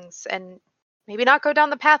at things, and maybe not go down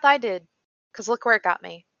the path I did, because look where it got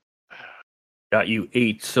me. Got you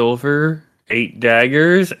 8 silver, 8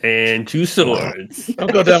 daggers, and 2 swords.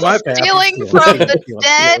 Don't go down my path. Stealing from the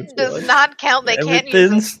dead does not count. They can't use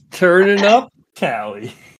Everything's turning up,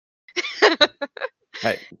 Tally.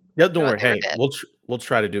 Hey, yeah, don't No, worry. they were Hey, dead. we'll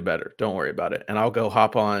try to do better. Don't worry about it. And I'll go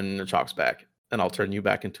hop on Chalk's back, and I'll turn you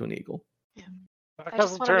back into an eagle. That I just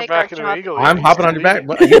doesn't wanna turn make back our into an job eagle. I'm yet. hopping on your back.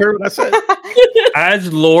 What- You heard what I said?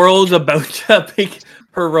 As Laurel's about to pick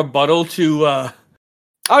her rebuttal to,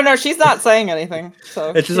 Oh no, she's not saying anything.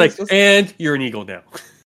 So it's just like, and you're an eagle now.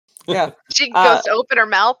 yeah. She goes to open her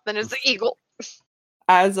mouth, and it's the eagle.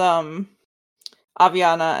 As Aviana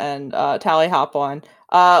and Tally hop on,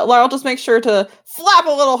 Laurel just makes sure to flap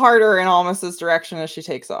a little harder in Almus's direction as she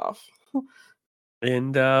takes off.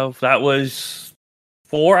 And that was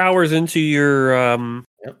 4 hours into your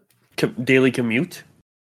daily commute.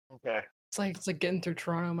 Okay. It's like getting through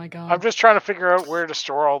Toronto. My God. I'm just trying to figure out where to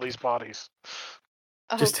store all these bodies.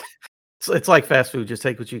 Oh, Just it's like fast food. Just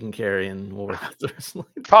take what you can carry, and we'll work out the rest.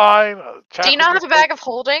 Fine. do you not have a bag of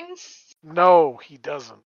holding? No, he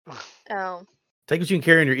doesn't. Oh, Take what you can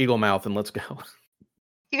carry in your eagle mouth, and let's go.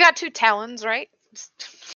 you got 2 talons, right?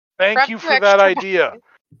 Thank Grab you 2 for that extra idea.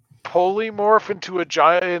 polymorph into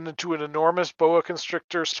an enormous boa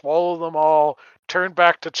constrictor, swallow them all, turn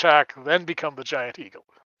back to Chak, then become the giant eagle.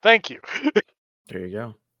 Thank you. There you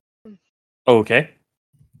go. Okay.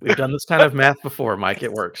 We've done this kind of math before, Mike.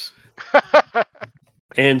 It works.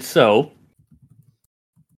 And so,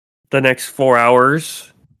 the next 4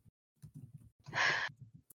 hours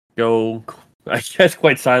go, I guess,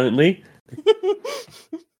 quite silently.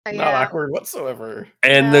 Not awkward whatsoever.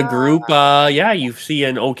 And the group, you see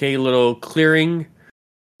an okay little clearing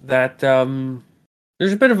that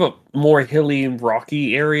there's a bit of a more hilly and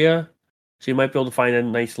rocky area. So you might be able to find a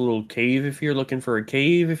nice little cave if you're looking for a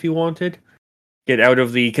cave if you wanted. Get out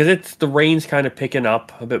of because the rain's kind of picking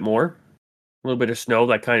up a bit more. A little bit of snow,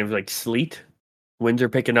 that kind of like sleet. Winds are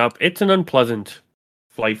picking up. It's an unpleasant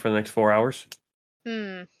flight for the next 4 hours. I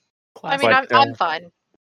mean, But, I'm fine.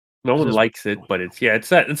 No one Just- likes it, but it's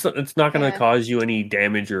not going to Yeah. cause you any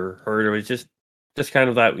damage or hurt, or it's just kind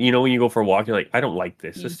of that, when you go for a walk, you're like, I don't like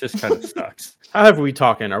this. This just kind of sucks. How are we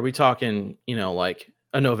talking? Are we talking, like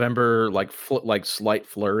a November, like slight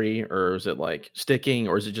flurry, or is it like sticking,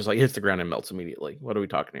 or is it just like hits the ground and melts immediately? What are we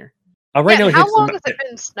talking here? Right now, Yeah, it how hits the long me- has it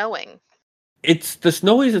been snowing? It's the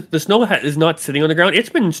snow is not sitting on the ground. It's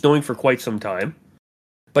been snowing for quite some time,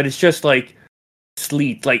 but it's just like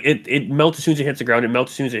sleet. Like it melts as soon as it hits the ground. It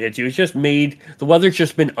melts as soon as it hits you. It's just the weather's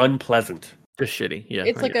just been unpleasant. Just shitty. Yeah.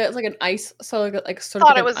 It's I like get it. it's like an ice, so like sort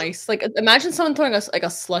Thought of it like was- an ice. Like imagine someone throwing a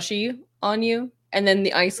slushy on you, and then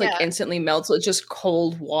the ice Yeah. instantly melts. So it's just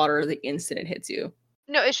cold water the instant it hits you.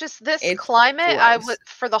 No, it's just this It's climate. gross.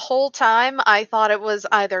 For the whole time, I thought it was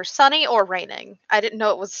either sunny or raining. I didn't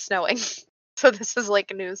know it was snowing. So this is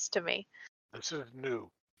like news to me. This is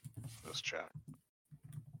new. This chat.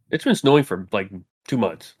 It's been snowing for like 2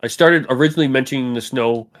 months. I started originally mentioning the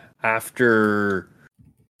snow after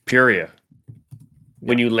Puria.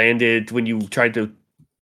 When you landed, when you tried to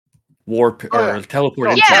warp Oh, or yeah. teleport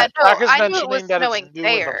No, into Yeah, Jack, no, Jack is I knew it mentioning was that snowing it's new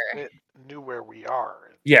there. knew where we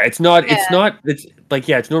are. Yeah, it's not. Yeah. It's not. It's like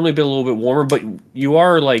it's normally been a little bit warmer, but you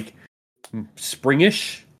are like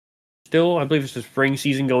springish still. I believe it's the spring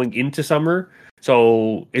season going into summer,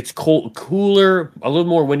 so it's cooler, a little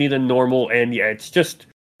more windy than normal, and yeah, it's just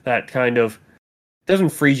that kind of doesn't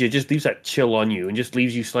freeze you. It just leaves that chill on you and just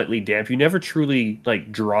leaves you slightly damp. You never truly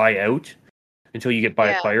like dry out until you get by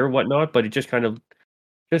a Yeah. fire or whatnot, but it just kind of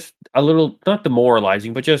just a little not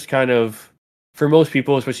demoralizing, but just kind of. For most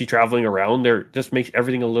people, especially traveling around, there just makes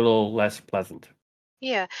everything a little less pleasant.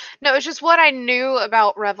 Yeah. No, it's just what I knew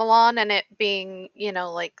about Revlon and it being,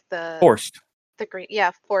 like Forced. the green,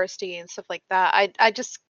 foresty and stuff like that. I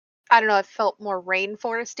don't know, I felt more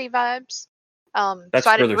rainforesty vibes. That's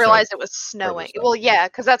So I didn't further realize south. it was snowing. south. Well, yeah,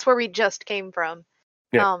 because that's where we just came from.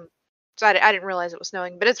 Yeah. So I didn't realize it was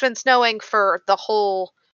snowing, but it's been snowing for the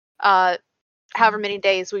whole, however many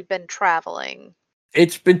days we've been traveling.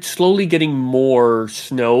 It's been slowly getting more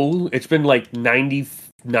snow. It's been like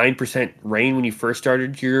 99% rain when you first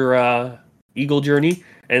started your Eagle journey,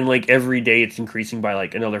 and like every day it's increasing by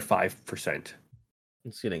like another 5%.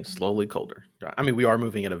 It's getting slowly colder. I mean, we are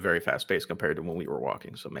moving at a very fast pace compared to when we were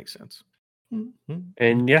walking, so it makes sense.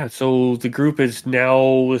 And yeah, so the group is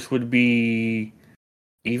now. This would be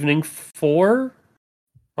evening 4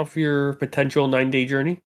 of your potential 9-day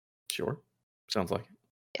journey. Sure. Sounds like it.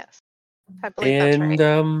 Yes. I believe that's right.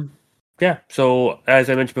 And yeah, so as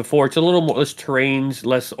I mentioned before, it's a little more less terrains,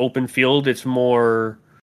 less open field. It's more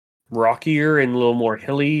rockier and a little more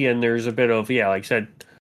hilly, and there's a bit of like I said,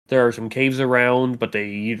 there are some caves around, but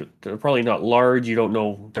they're probably not large. You don't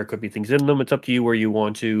know, there could be things in them. It's up to you where you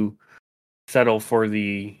want to settle for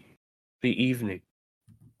the evening.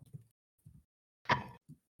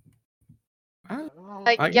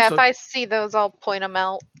 Like, I yeah, guess if I see those, I'll point them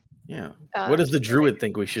out. Yeah. Uh, What does the druid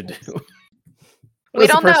think we should do? We What does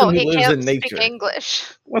the don't know. person who He lives can't in speak nature? English.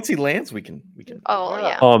 Once he lands, we can. Oh, Yeah.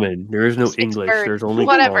 yeah. Common. There is no Speaks English. bird. There's only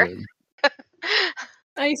Whatever. common.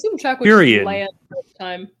 I assume Chuck would Period. just land first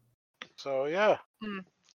time. So yeah, Hmm.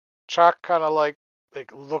 Chuck kind of like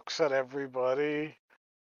looks at everybody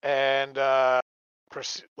and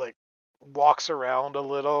walks around a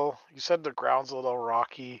little. You said the ground's a little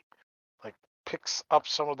rocky. Like picks up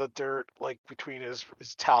some of the dirt like between his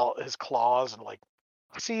claws and like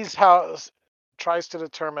sees tries to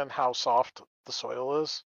determine how soft the soil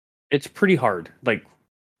is. It's pretty hard, like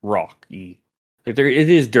rocky. Like it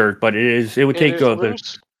is dirt, but it would take It is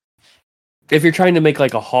loose. if you're trying to make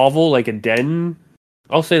like a hovel, like a den.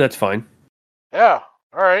 I'll say that's fine. Yeah.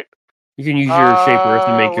 All right. You can use your shape earth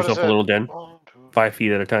and make What yourself is a it? little den, 1, 2, 5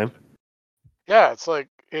 feet at a time. Yeah, it's like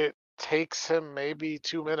it takes him maybe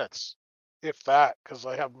 2 minutes, if that, because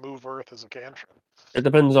I have move earth as a cantrip. It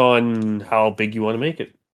depends on how big you want to make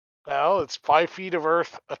it. Well, it's 5 feet of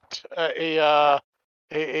earth. A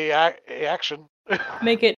action.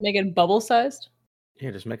 Make it bubble sized.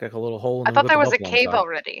 Yeah, just make like a little hole. And I then thought put there the was a bubble on cave top.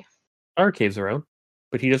 already. Our cave's around,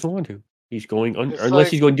 but he doesn't want to. He's going It's unless like-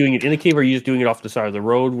 he's going doing it in the cave, or he's doing it off the side of the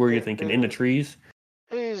road where you're Yeah, thinking in the trees.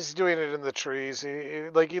 He's doing it in the trees.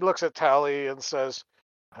 He looks at Tally and says,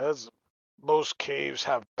 "As most caves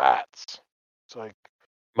have bats." It's like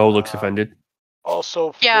Mo looks offended.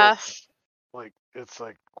 also Yeah. like it's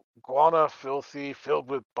like guana, filthy, filled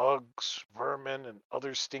with bugs, vermin, and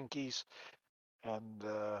other stinkies. And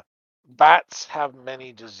bats have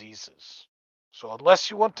many diseases. So unless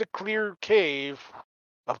you want to clear cave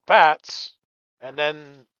of bats and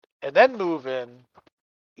then move in,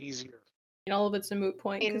 easier. And all of it's a moot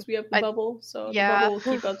point because we have the I- bubble, so yeah. the bubble will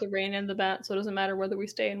keep out the rain and the bat, so it doesn't matter whether we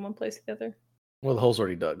stay in one place or the other. Well, the hole's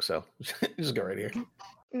already dug, so just go right here.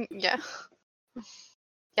 Yeah.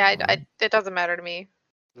 Yeah, it doesn't matter to me.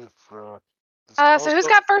 If, So who's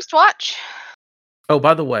got first watch? Oh,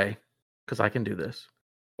 by the way, because I can do this.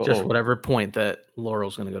 Just Uh-oh. whatever point that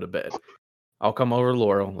Laurel's going to go to bed, I'll come over to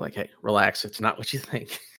Laurel, like, hey, relax. It's not what you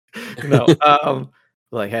think. No,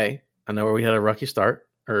 like, hey, I know we had a rocky start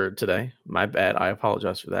or today. My bad. I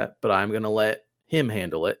apologize for that, but I'm going to let him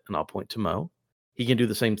handle it, and I'll point to Mo. He can do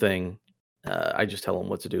the same thing. I just tell him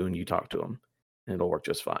what to do, and you talk to him, and it'll work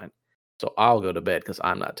just fine. So I'll go to bed because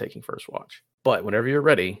I'm not taking first watch. But whenever you're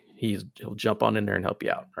ready, he'll jump on in there and help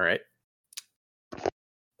you out. All right.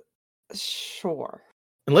 Sure.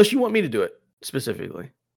 Unless you want me to do it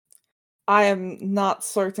specifically. I am not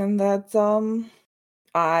certain that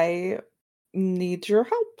I need your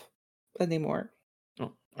help anymore.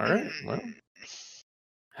 Oh, all right. Well,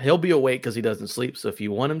 he'll be awake because he doesn't sleep. So if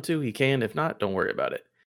you want him to, he can. If not, don't worry about it.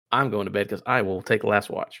 I'm going to bed because I will take the last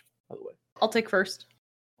watch. By the way, I'll take first.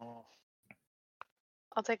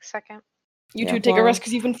 I'll take second. You Yeah, two take a well- rest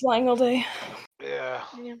because you've been flying all day. Yeah.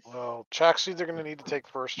 Yeah. Well, Chuck's either going to need to take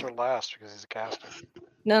first or last because he's a caster.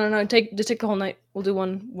 No. Just take the whole night. We'll do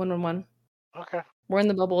one. Okay. We're in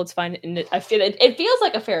the bubble. It's fine. And I feel it feels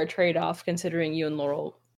like a fair trade off considering you and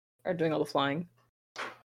Laurel are doing all the flying.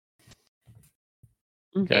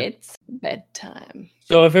 Okay. It's bedtime.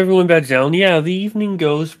 So if everyone beds down, yeah, the evening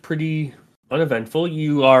goes pretty uneventful.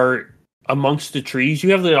 You are amongst the trees.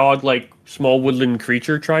 You have the odd, like, small woodland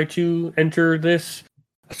creature try to enter this.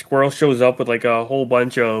 A squirrel shows up with, like, a whole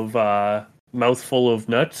bunch of mouthful of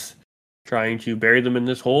nuts, trying to bury them in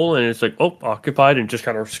this hole, and it's like, oh, occupied, and just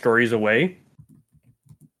kind of scurries away.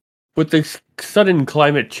 With the sudden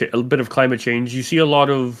a bit of climate change, you see a lot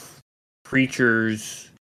of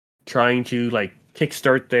creatures trying to, like,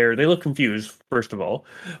 kickstart they look confused, first of all,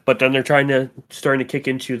 but then they're starting to kick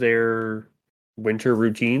into their winter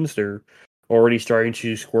routines. They're already starting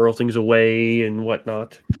to squirrel things away and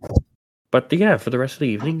whatnot. But yeah, for the rest of the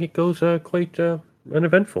evening, it goes quite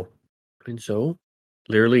uneventful. And so,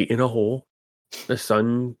 literally in a hole, the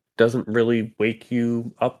sun doesn't really wake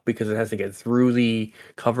you up because it has to get through the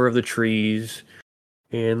cover of the trees.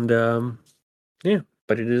 And yeah,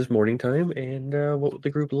 but it is morning time. And what would the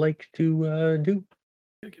group like to do?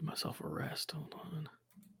 gotta give myself a rest. Hold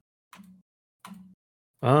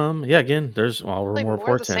on. Yeah. Again, there's we're Like more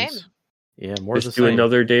more of the same. portents. Yeah, more of Just the do same.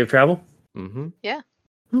 another day of travel? Mm-hmm.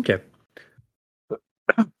 Okay.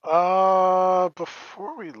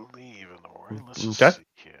 Before we leave in the morning, let's just Okay. see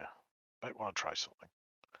here. Might want to try something.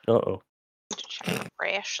 Uh-oh.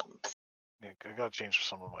 Rations. Yeah, I got to change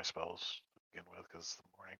some of my spells to begin with because it's the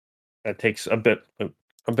morning. That takes a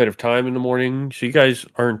bit of time in the morning. So you guys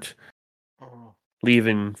aren't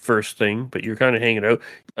leaving first thing, but you're kind of hanging out.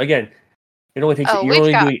 Again, it only takes Oh, you're we've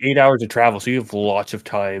only got- doing 8 hours of travel, so you have lots of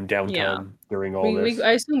time downtime Yeah. during all this.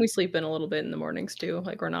 I assume we sleep in a little bit in the mornings too.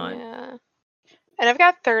 Like we're not. Yeah. And I've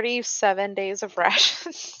got 37 days of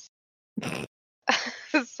rations.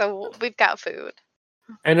 So we've got food.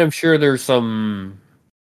 And I'm sure there's some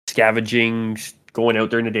scavenging, going out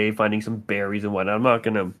during the day, finding some berries and whatnot. I'm not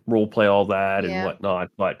going to role play all that and Yeah.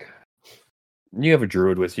 whatnot, but you have a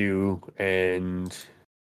druid with you, and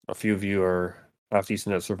a few of you are half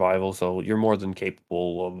decent at survival, so you're more than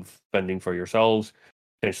capable of fending for yourselves,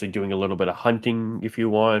 potentially doing a little bit of hunting if you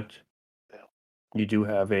want. You do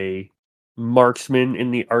have a marksman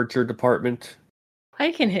in the archer department.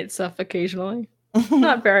 I can hit stuff occasionally.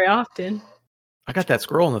 Not very often. I got that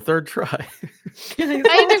squirrel on the third try. I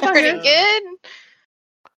did pretty good.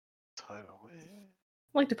 Time away.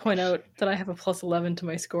 I'd like to point out that I have a plus 11 to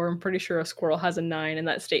my score. I'm pretty sure a squirrel has a 9, and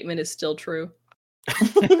that statement is still true.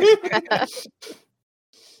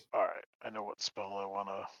 All right, I know what spell I want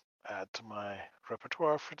to add to my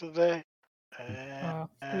repertoire for today. And,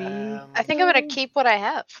 me. I think I'm gonna keep what I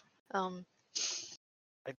have.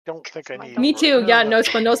 I don't think I need. Me too. Yeah, no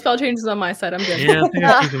spell changes on my side. I'm good. Yeah, I think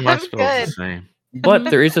I'm keeping my I'm spells the good. same. But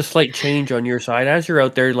there is a slight change on your side as you're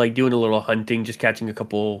out there, like doing a little hunting, just catching a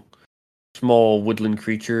couple small woodland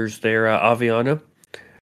creatures there, Aviana.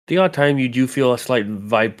 The odd time you do feel a slight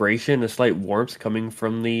vibration, a slight warmth coming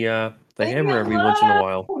from the hammer every once in a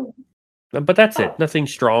while. But that's it. Nothing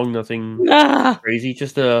strong, nothing Ah. crazy.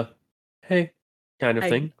 Just a hey kind of I-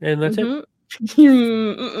 thing, and that's it.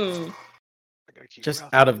 Mm-mm. I gotta keep Just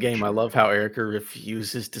mouth out of shut. game, I love how Erica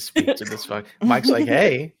refuses to speak to this fuck. Mike's like,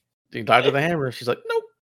 "Hey, do you talk to the hammer?" She's like, "Nope."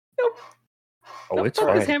 Oh, it's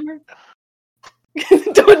Fuck this fine. hammer.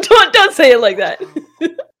 don't say it like that.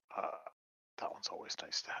 That one's always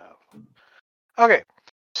nice to have. Okay,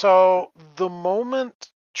 so the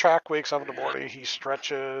moment Track wakes up in the morning, he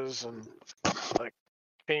stretches and like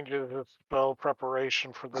changes his spell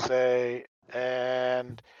preparation for the day.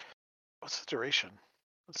 And what's the duration?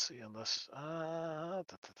 Let's see on this.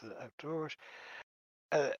 Outdoors.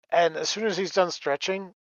 And as soon as he's done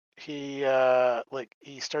stretching, he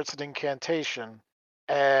he starts an incantation,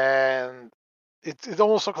 and it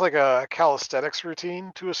almost looks like a calisthenics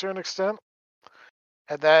routine to a certain extent.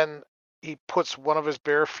 And then he puts one of his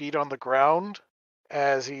bare feet on the ground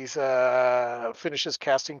as he's finishes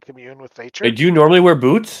casting commune with nature. Hey, do you normally wear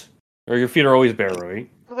boots, or your feet are always bare, right?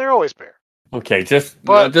 They're always bare. Okay, just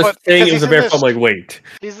But saying because it was he's a in bare. this- I'm like, wait.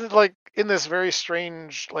 He's like in this very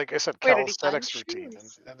strange, like I said, Where did he find calisthenics routine,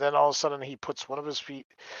 shoes? and then all of a sudden he puts one of his feet,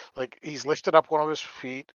 like he's lifted up one of his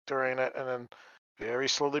feet during it, and then very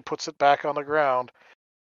slowly puts it back on the ground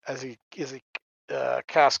as he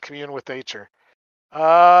casts commune with nature.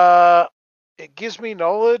 It gives me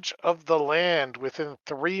knowledge of the land within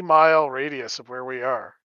 3-mile radius of where we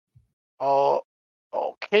are. All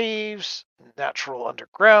caves, natural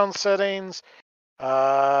underground settings,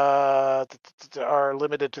 are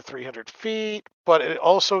limited to 300 feet, but it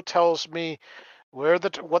also tells me what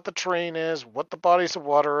the terrain is, what the bodies of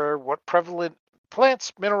water are, what prevalent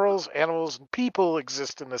plants, minerals, animals, and people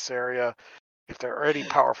exist in this area. If there are any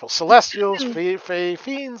powerful celestials, fae,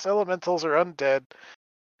 fiends, elementals, or undead,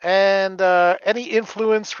 and any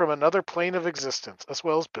influence from another plane of existence, as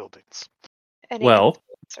well as buildings. Any Well,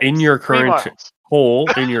 in influencers? your 3 current miles. hole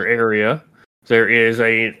in your area, there is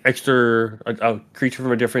a creature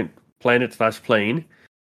from a different planet / plane.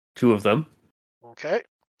 2 of them. Okay.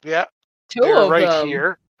 Yeah, Two they're of right them.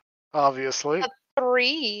 here, obviously.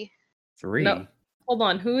 3. 3. No. Hold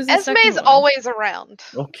on. Who is the second Esme's one? always around.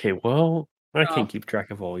 Okay, well, I Oh. can't keep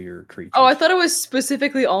track of all your creatures. Oh, I thought it was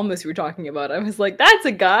specifically Almus you were talking about. I was like, that's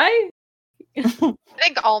a guy. I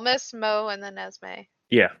think Almus, Mo, and then Esme.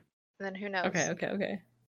 Yeah. And then who knows? Okay.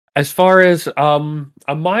 As far as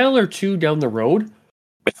a mile or 2 down the road,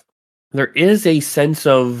 there is a sense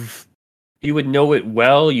of you would know it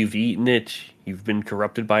well. You've eaten it. You've been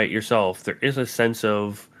corrupted by it yourself. There is a sense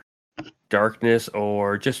of darkness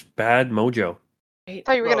or just bad mojo. I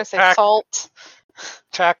thought you were Well, gonna say Pac- salt.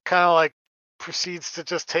 Jack kind of like proceeds to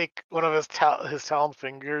just take one of his talon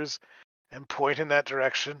fingers and point in that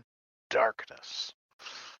direction. Darkness.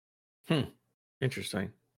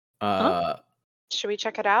 Interesting. Should we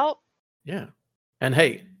check it out? Yeah. And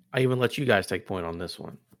hey, I even let you guys take point on this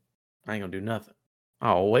one. I ain't gonna do nothing.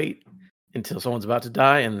 I'll wait until someone's about to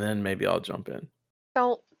die, and then maybe I'll jump in.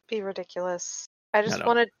 Don't be ridiculous. I just no.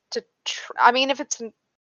 wanted to. I mean, if it's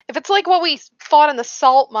like what we fought in the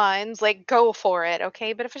salt mines, like go for it,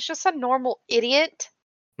 okay? But if it's just a normal idiot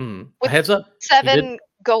A With heads up. 7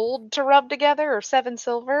 gold to rub together or 7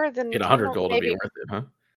 silver, then Get I 100 don't know, gold to be maybe. worth it,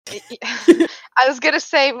 huh? I was gonna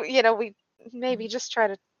say, we maybe just try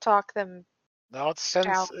to talk them. Now it's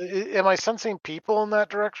sense. Am I sensing people in that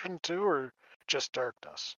direction too, or just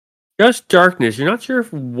darkness? Just darkness. You're not sure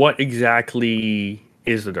if what exactly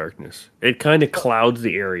is the darkness. It kind of clouds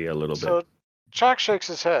the area a little So bit. Jack shakes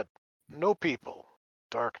his head. No people.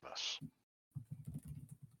 Darkness.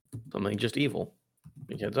 Something just evil.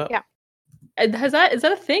 Big heads up. Yeah. And is that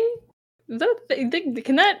a thing? Is that a thing?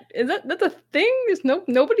 That's a thing? There's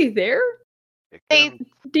nobody there? It They- can,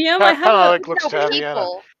 DM, Pat I have kinda a like looks No to Aviana.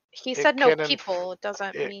 people. He It said no can people. It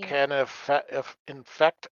doesn't It mean. can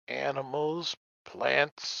infect animals,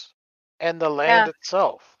 plants, and the land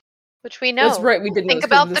itself. Which we know. That's right, we did know Think this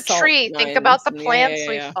 'cause about of the salt tree. Think mines about the and- plants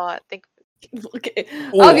yeah. we fought. Think Okay.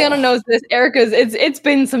 Aviana knows this. Erica's it's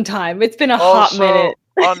been some time. It's been a hot minute.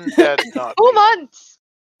 Undead, not 2 people. months.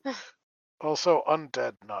 Also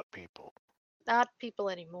undead, not people. Not people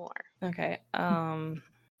anymore. Okay.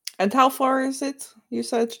 And how far is it? You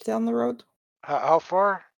said down the road. How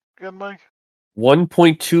far, again, Mike?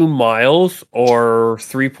 1.2 miles or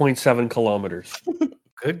 3.7 kilometers.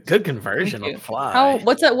 Good conversion on you. the fly. How?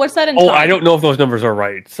 What's that in Oh, time? I don't know if those numbers are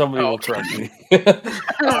right. Somebody will Okay. correct me.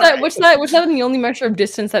 What's that in the only measure of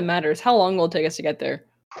distance that matters? How long will it take us to get there?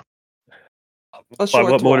 A By short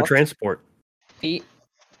what mode of walk. transport? Feet.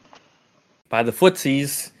 By the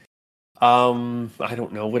footsies. I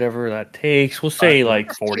don't know. Whatever that takes. We'll say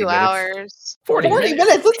like 40 2 minutes. hours. 40 40 minutes.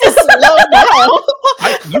 minutes. It's a slow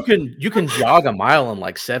mile. You can jog a mile in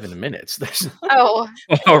like 7 minutes. There's Oh,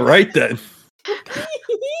 All right then.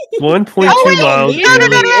 1.2 Oh, wait, miles. no, no, no,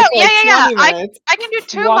 in- no. It's like Yeah. 20 minutes. I can do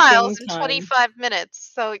 2 Walking miles in time. 25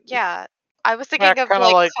 minutes. So yeah, I was thinking Mac of kinda,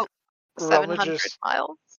 like like, 700 rummages-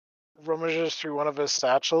 miles. Rummages through one of his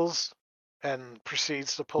satchels and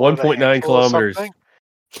proceeds to pull 1.9 out a handful of kilometers. something.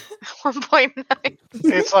 1.9.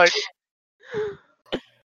 It's like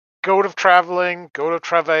goat of traveling, goat of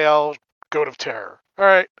travail, goat of terror. All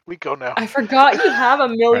right, we go now. I forgot you have a All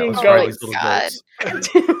right, million let's ride goats. these little God. goats. Has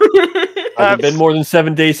it been That's- more than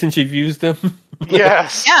 7 days since you've used them?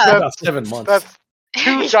 Yes. Yeah. About 7 months. That's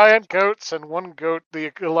 2 giant goats and 1 goat,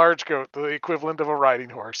 the large goat, the equivalent of a riding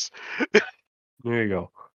horse. There you go.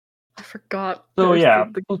 I forgot. So, there's yeah.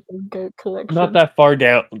 the goat collection. Not that far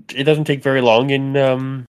down. It doesn't take very long,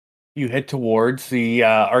 and you head towards the.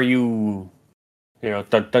 Are you dun,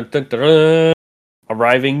 dun, dun, dun,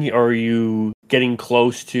 arriving? Or are you getting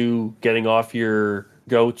close to getting off your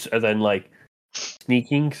goats and then like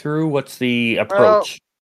sneaking through? What's the approach?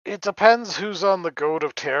 It depends who's on the goat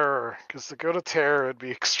of terror, because the goat of terror would be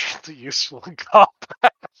extremely useful in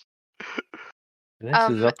combat. This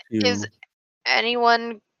is up to is-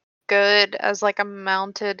 Anyone good as like a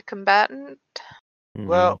mounted combatant?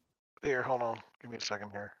 Well, here, hold on. Give me a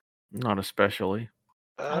second here. not especially.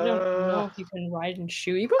 I don't know if you can ride and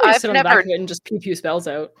shoot. You probably I've sit on the back never- of it and just pew pew spells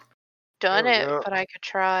out. Done There we it, go. but I could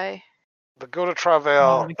try. The goat of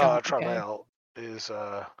travail, my God, okay. travail is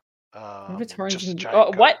What if it's orange just a and- giant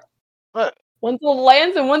oh, goat. what? What? One's the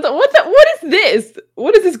lands and one's what is this?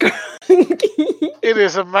 What is this? It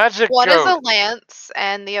is a magic One goat. is a lance,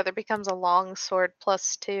 and the other becomes a long sword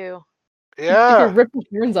 +2. You Yeah. can rip the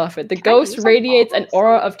horns off it. The Can I ghost use a radiates an bonus?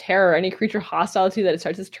 aura of terror. Any creature hostile to you that it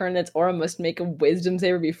starts its turn in its aura must make a wisdom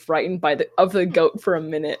save or be frightened by the goat for a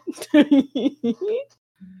minute.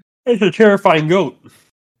 It's a terrifying goat.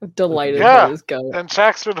 I'm delighted Yeah. by this goat. And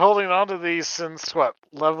Jack's been holding on to these since what,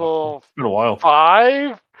 level It's been a while.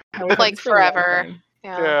 5? Like It's been a long forever. time.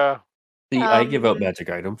 Yeah. Yeah. I give out Um, magic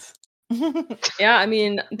items. Yeah, I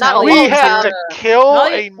mean, Not Tally We long, is, had yeah. to kill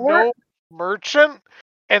Valiant a Fort- no merchant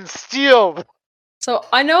and steal them. So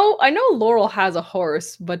I know Laurel has a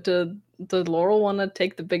horse, but did Laurel want to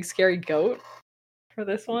take the big scary goat for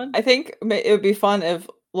this one? I think it would be fun if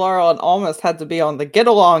Laurel and Almost had to be on the get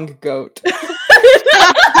along goat.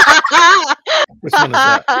 Which one is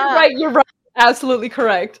that? You're right. Absolutely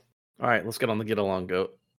correct. All right, let's get on the get along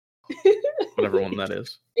goat. Whatever one that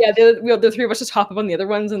is. Yeah, the three of us just hop up on the other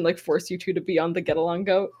ones and like force you two to be on the get along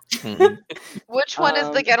goat. Mhm. Which one is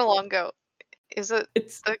the Um, get along goat? Is it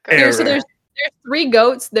It's the Error. so there's 3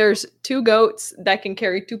 goats. There's 2 goats that can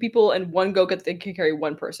carry 2 people, and 1 goat that can carry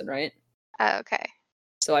 1 person, right? Okay.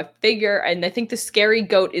 So I figure, and I think the scary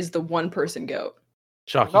goat is the 1-person goat.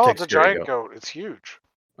 Shock, you No, take it's a scary giant goat. goat. It's huge.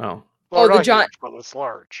 Oh, Well, Oh, the not giant- huge, but it's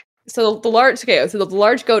large. So the large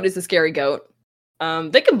large goat is the scary goat.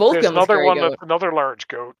 They can both There's be on the another scary one, goat. another large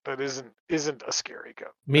goat that isn't a scary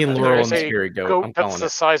goat. me and And Laurel there's and the a scary goat. Goat I'm that's calling the it.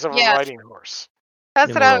 size of a Yes. riding horse. That's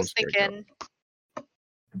Yeah, what I we're was on scary goat. thinking.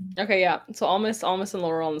 Okay, yeah. So Almost and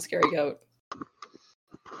Laurel on the scary goat.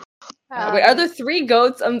 Um, Wait, are there 3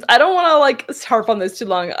 goats? I don't want to like harp on this too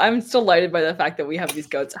long. I'm still delighted by the fact that we have these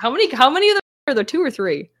goats. How many of them are there? 2 or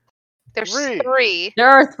 3? There's Three. 3. There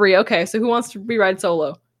are 3. Okay, so who wants to ride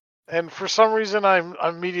solo? And for some reason, I'm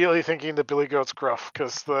immediately thinking the Billy Goat's gruff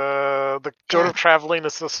because the goat Yeah. of traveling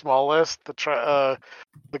is the smallest. The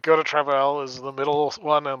goat of travel is the middle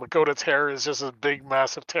one, and the goat of terror is just a big,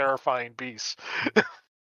 massive, terrifying beast.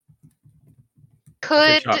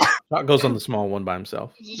 Could Shock goes on the small one by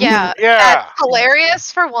himself. yeah, Yeah. that's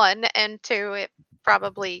hilarious for 1, and 2, it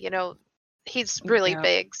probably he's really Yeah.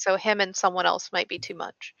 big, so him and someone else might be too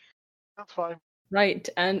much. That's fine. Right,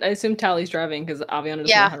 and I assume Tally's driving because Aviana doesn't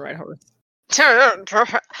Yeah. know how to ride a horse.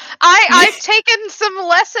 I've taken some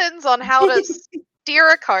lessons on how to steer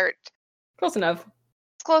a cart. Close enough.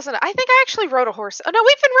 It's close enough. I think I actually rode a horse. Oh no,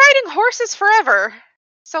 we've been riding horses forever.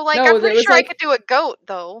 So like, No, I'm there pretty was, sure like- I could do a goat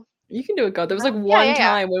though. You can do a goat. There was like Yeah, one yeah, yeah.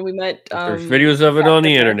 time when we met. There's videos of it on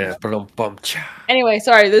the yeah. internet. Bum, cha. Anyway,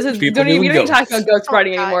 sorry. This is People we doing don't even talk goats. about goats Oh,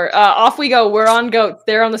 riding God. anymore. Off we go. We're on goats.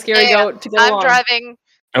 They're on the scary Yeah, goat to get I'm along. driving.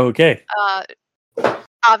 Okay.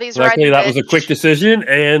 Avi's Luckily, riding. that was a quick decision,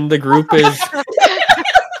 and the group is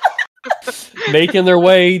making their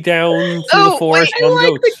way down to Oh, the forest I on like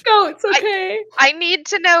goats. the goats. Okay. I need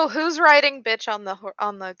to know who's riding bitch on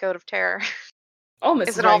the goat of terror. Almost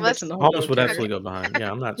Is it riding Almas? bitch in the whole Almost goat would terror. absolutely go behind.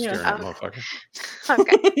 Yeah, I'm not Yeah. steering that motherfucker.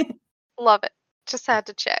 Okay, love it. Just had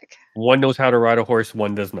to check. One knows how to ride a horse,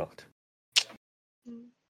 one does not.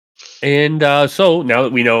 And so now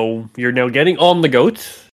that we know you're now getting on the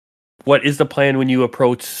goats, what is the plan when you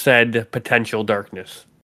approach said potential darkness?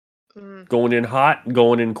 Mm. Going in hot,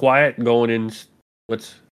 going in quiet, going in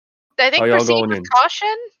what's I think How y'all proceed going with in?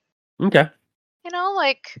 caution. okay? You know,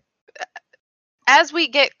 like as we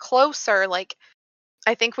get closer, like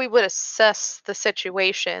I think we would assess the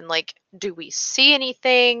situation. Like, do we see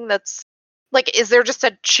anything that's like, is there just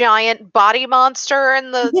a giant body monster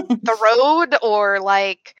in the road, or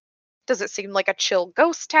like, does it seem like a chill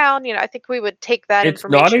ghost town? You know, I think we would take that It's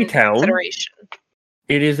not a information into town. consideration.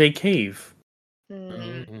 It is a cave.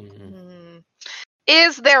 Mm, Mhm. mm.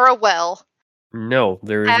 Is there a well? No,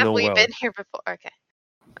 there is Have no we well. been here before? Okay.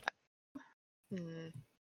 Mm.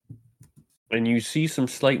 And you see some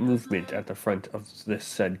slight movement at the front of this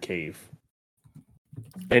said cave.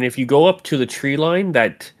 And if you go up to the tree line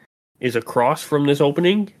that is across from this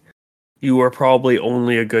opening, you are probably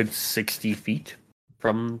only a good 60 feet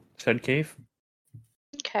from said cave.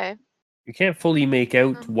 Okay. You can't fully make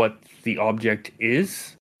out what the object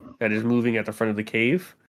is that is moving at the front of the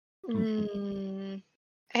cave. Mm.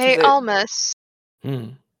 Hey, it- Almas,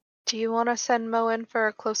 Hmm. do you want to send Mo in for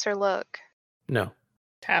a closer look? No.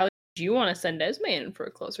 Tally, do you want to send Esme in for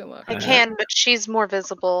a closer look? I Uh-huh. can, but she's more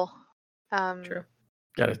visible. True.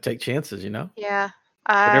 Gotta take chances, you know? Yeah.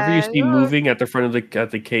 Whatever you see will. moving at the front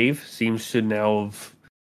of the cave seems to now have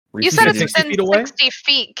You said it's receded. 60 within feet away? 60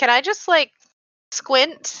 feet. Can I just like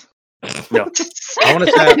squint? No. I want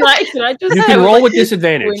to tap. Can I just You have, can roll like, with a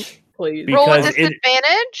disadvantage. squint, please? Be- roll with because it-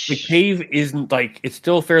 disadvantage? The cave isn't like it's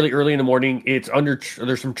still fairly early in the morning. It's under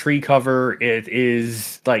there's some tree cover. It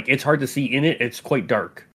is like it's hard to see in it. It's quite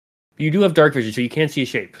dark. You do have dark vision, so you can't see a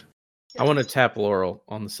shape. I want to tap Laurel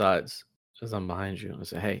on the sides as I'm behind you and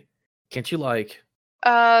say, hey, can't you like.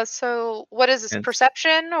 So what is this? Sense.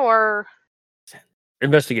 Perception or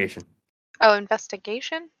Investigation.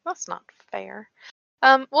 investigation? That's not fair.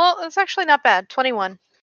 Well, it's actually not bad. 21.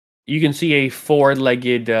 You can see a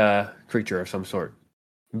four-legged creature of some sort,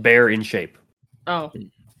 bear in shape. Oh,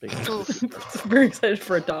 Big Oof. very excited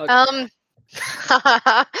for a dog.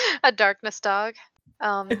 A darkness dog.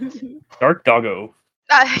 Dark doggo.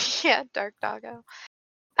 Yeah, dark doggo.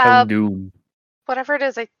 Hound Doom. Whatever it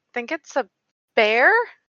is, I think it's a bear,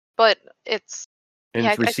 but it's And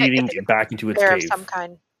yeah, it's I think receding it's a back into its bear of cave. some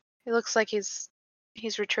kind. It looks like he's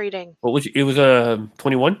retreating. What was it? Was a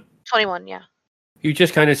 21? 21, yeah. You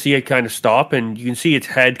just kind of see it kind of stop, and you can see its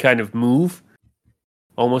head kind of move,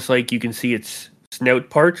 almost like you can see its snout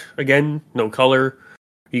part again. No color.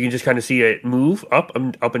 You can just kind of see it move up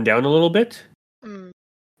and down a little bit, Mm.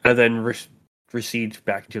 and then recede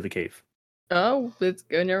back into the cave. Oh, it's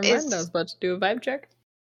good. Never mind. I Is- was about to do a vibe check.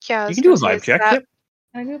 Yeah, I You was can do a gonna say, vibe is check. that- Yep.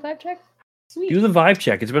 Can I do a vibe check? Sweet. Do the vibe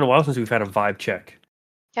check. It's been a while since we've had a vibe check.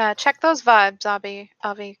 Yeah, check those vibes, Avi,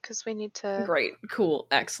 because we need to. Great. Cool.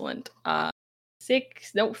 Excellent.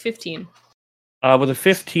 15. With a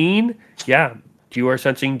 15, yeah, you are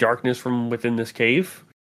sensing darkness from within this cave.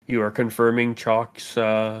 You are confirming Chalk's.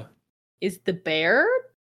 Is the bear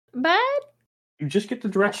bad? You just get the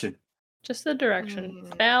direction, Just the direction.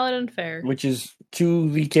 Mm. Valid and fair. which is to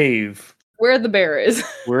the cave Where the bear is.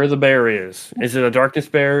 where the bear is. Is it a darkness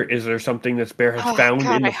bear? Is there something this bear has Oh, found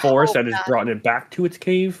God, in the I forest hope that has not. brought it back to its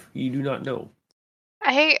cave? You do not know.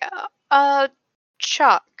 Hey,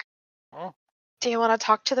 Chuck. Huh? Do you want to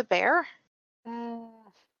talk to the bear? Mm.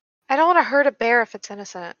 I don't want to hurt a bear if it's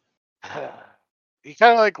innocent. He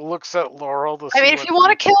kind of like looks at Laurel to see I mean, if what you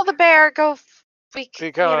want to he- kill the bear, go. We,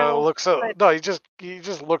 He kind of looks at but- no. He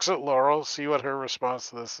just looks at Laurel, see what her response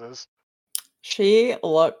to this is. She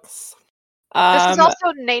looks. This is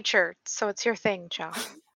also nature, so it's your thing, Chuck.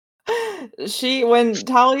 When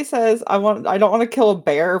Tally says I don't want to kill a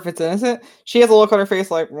bear if it's innocent, she has a look on her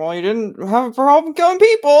face like, well, you didn't have a problem killing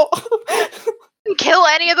people. Kill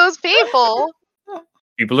any of those people.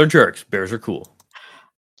 People are jerks. Bears are cool.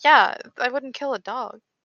 Yeah, I wouldn't kill a dog.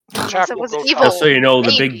 Jack Unless it will was go evil. Just so you know, the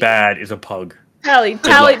big Maybe. bad is a pug. Tally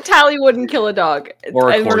wouldn't kill a dog. Or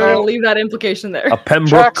a and we're gonna corgi. leave that implication there. A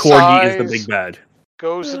Pembroke Jack corgi is the sighs. big bad.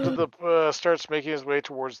 Goes into the starts making his way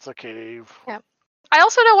towards the cave. I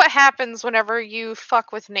also know what happens whenever you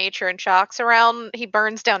fuck with nature and Chalk's around. He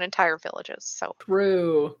burns down entire villages. So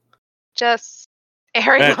True. just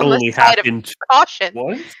erring That on the only side of happened caution.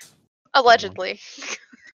 once. Allegedly.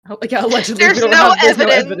 Yeah, allegedly. There's we don't no have, there's no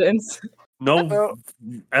evidence. evidence. No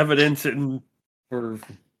evidence in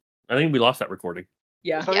I think we lost that recording.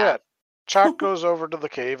 Yeah. So Yeah. yeah, Chuck goes over to the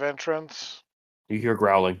cave entrance. You hear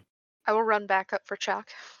growling. I will run back up for Chuck,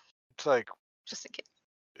 It's like, just in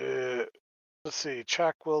case. let's see.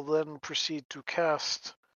 Chuck will then proceed to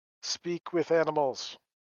cast Speak with Animals.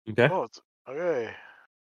 Okay. Oh, it's okay.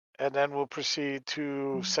 And then we'll proceed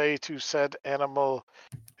to say to said animal,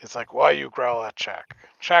 it's like, why you growl at Chuck?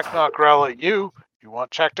 Chuck not growl at you. You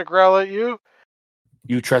want Chuck to growl at you?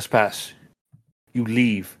 You trespass. You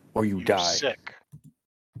leave or you You die. sick.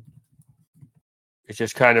 It's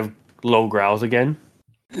just kind of low growls again.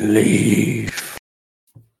 Leave.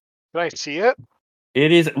 Can I see it?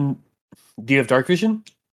 It is. Do you have dark vision?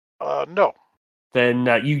 No. Then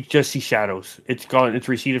you just see shadows. It's gone. It's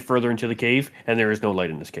receded further into the cave, and there is no light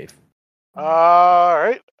in this cave. All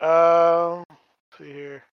right. Let's see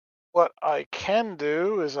here. What I can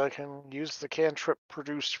do is I can use the cantrip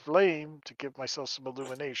produce flame to give myself some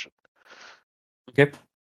illumination. Okay.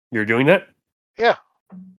 You're doing that? Yeah.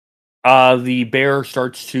 The bear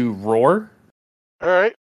starts to roar. All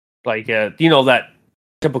right. Like, you know, that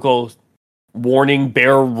typical warning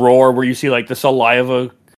bear roar where you see, like, the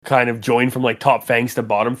saliva kind of join from, like, top fangs to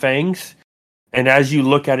bottom fangs. And as you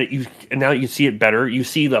look at it, and now you see it better, you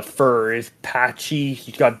see the fur is patchy.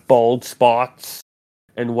 He's got bald spots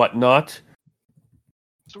and whatnot.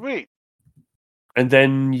 Sweet. And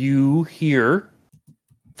then you hear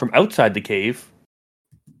from outside the cave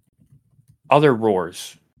other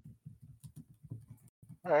roars.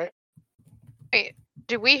 All right. Wait,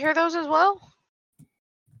 do we hear those as well?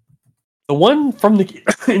 The one from the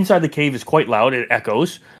inside the cave is quite loud. It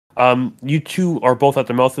echoes. You two are both at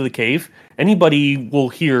the mouth of the cave. Anybody will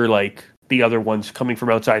hear like the other ones coming from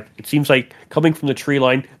outside. It seems like coming from the tree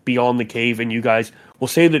line beyond the cave, and you guys will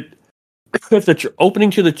say that if the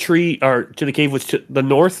opening to the tree or to the cave was to the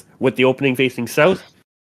north, with the opening facing south,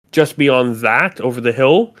 just beyond that, over the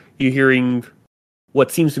hill, you're hearing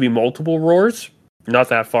what seems to be multiple roars, not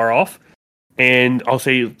that far off. And I'll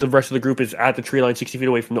say the rest of the group is at the tree line 60 feet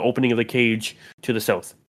away from the opening of the cage to the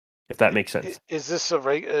south, if that makes sense. Is this a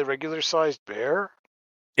regular sized bear?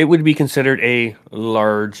 It would be considered a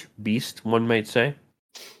large beast, one might say.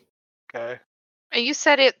 Okay. You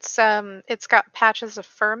said it's got patches of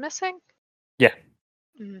fur missing? Yeah.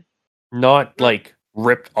 Mhm. Not like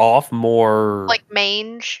ripped off, more Like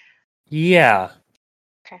mange? yeah.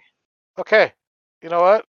 Okay. You know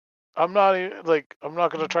what? I'm not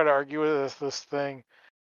going to try to argue with this thing.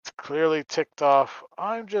 It's clearly ticked off.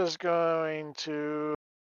 I'm just going to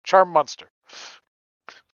charm monster.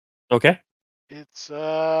 Okay. It's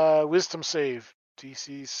wisdom save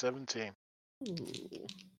DC 17.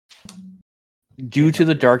 Due to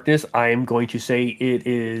the darkness, I am going to say it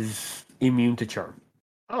is immune to charm.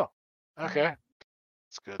 Oh, okay.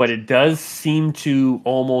 That's good. But it does seem to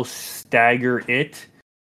almost stagger it.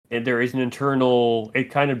 And there is an internal,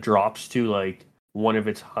 it kind of drops to like one of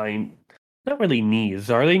its hind, not really knees.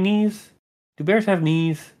 Are they knees? Do bears have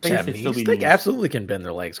knees? I guess they'd still be They knees. absolutely can bend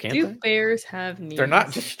their legs, can't Do they? bears have knees? They're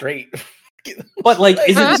not just straight. But like,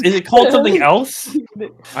 is it called something else?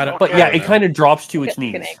 I don't. But Okay. yeah, it kind of drops to its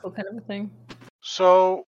like an knees. ankle kind of a thing.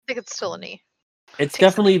 So, I think it's still a knee. It's Takes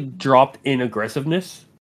definitely dropped in aggressiveness.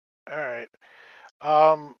 all right.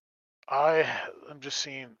 I'm just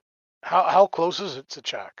seeing how close is it to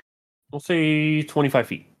Chuck? We'll say 25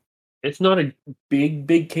 feet. It's not a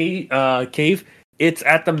big cave. It's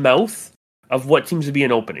at the mouth of what seems to be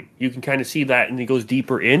an opening. You can kind of see that, and it goes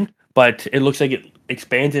deeper in, but it looks like it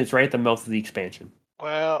expands, and it's right at the mouth of the expansion.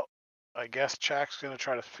 Well, I guess Chuck's going to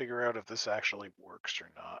try to figure out if this actually works or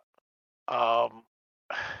not. Hold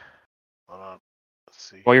on. Let's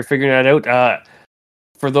see. While you're figuring that out,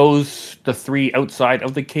 for the three outside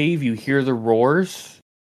of the cave, you hear the roars.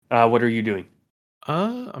 What are you doing?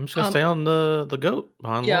 I'm just gonna stay on the goat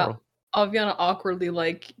behind Yeah. Laurel. Aviana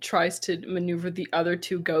awkwardly tries to maneuver the other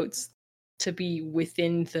two goats to be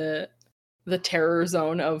within the terror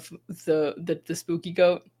zone of the spooky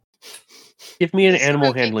goat. Give me an The animal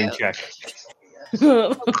spooky handling goat. check.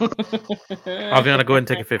 Aviana, go ahead and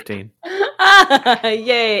take a 15.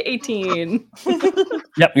 Yay, 18.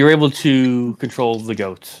 Yep, you're able to control the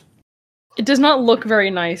goats. It does not look very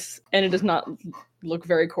nice, and it does not look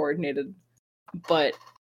very coordinated. But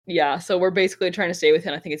yeah, so we're basically trying to stay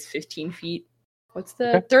within, I think it's 15 feet. What's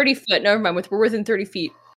the Okay. 30 foot? Never mind. We're within 30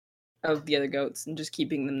 feet of the other goats and just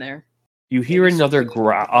keeping them there. You hear Maybe another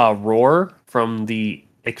something roar from the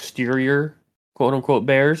exterior, quote unquote,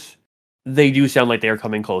 bears. They do sound like they are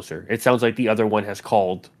coming closer. It sounds like the other one has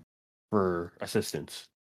called for assistance.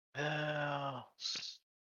 On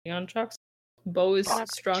trucks. Bow is I'll have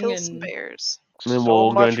to strung kill some and bears. And then So we'll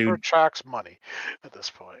go much into- for Chuck's money at this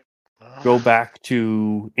point. go back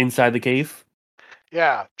to inside the cave?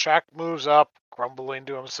 Yeah, Jack moves up, grumbling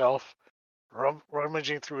to himself,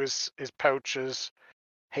 rummaging through his pouches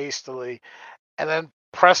hastily, and then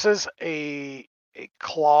presses a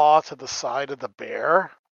claw to the side of the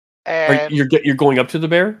bear. And You're going up to the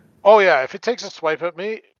bear? oh yeah, if it takes a swipe at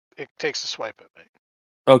me, it takes a swipe at me.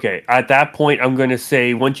 Okay, at that point, I'm going to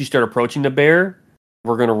say once you start approaching the bear,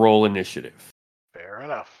 we're going to roll initiative. Fair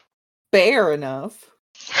enough. Fair enough.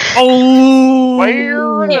 Oh!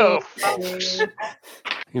 Fair enough.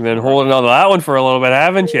 You've been holding on to that one for a little bit,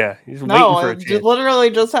 haven't you? He's No, waiting for a it chance.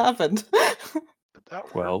 literally just happened. Did that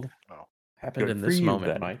work? Well, No. Happened Good in for this you,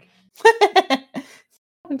 moment, then. Mike.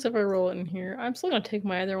 Once if I roll it in here, I'm still gonna take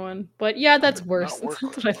my other one. But yeah, that's did worse. not work.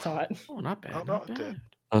 That's what I thought. Oh, not bad. No, not it did. bad.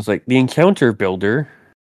 I was like, the encounter builder,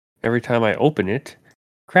 every time I open it,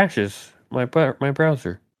 crashes my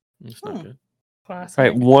browser. It's not good. Classic. All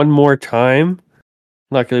right, one more time.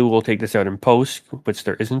 Luckily, we'll take this out in post, which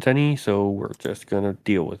there isn't any, so we're just going to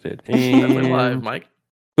deal with it. Definitely live, And Mike.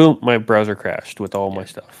 boom, my browser crashed with all my Yeah.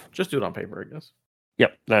 stuff. Just do it on paper, I guess.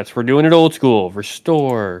 Yep, we're doing it old school.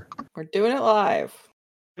 Restore. We're doing it live.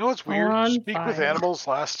 You know what's weird? On Speak with fire. animals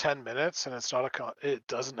last 10 minutes, and it's not it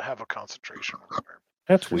doesn't have a concentration requirement.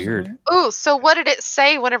 That's weird. Ooh, so what did it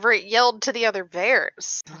say whenever it yelled to the other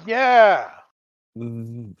bears? Yeah.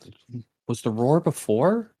 Was the roar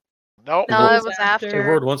before? No, No, was it was after. It after.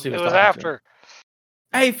 roared once he it was was talking to him. after.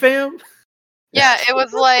 Hey, fam. Yeah, it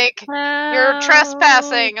was like you're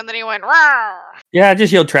trespassing, and then he went rawr. Yeah, I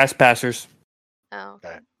just yelled trespassers. Oh,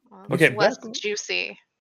 Okay. well, Okay. it's less juicy.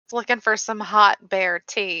 It's looking for some hot bear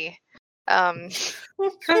tea.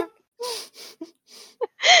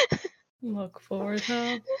 Look for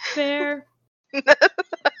the bear.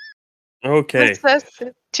 Okay.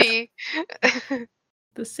 Necessity.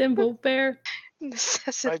 The symbol bear.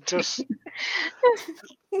 Necessity. I just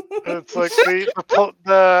it's like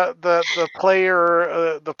the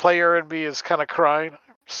player in me is kind of crying.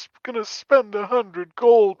 I'm gonna spend 100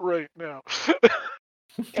 gold right now.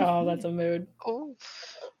 Oh, that's a mood. Ooh.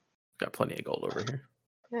 Got plenty of gold over here.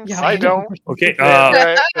 Yes. I don't. Okay.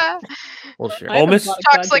 Right. We'll share. I haven't Almost- bought a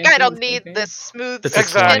Talks like goddamn I don't thing this need game. this smooth It's a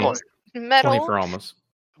Exactly. skinned 20 metal. for almost.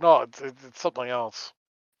 No, it's something else.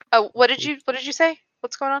 Oh, what did you say?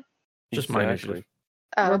 What's going on? Just my Exactly. initiative.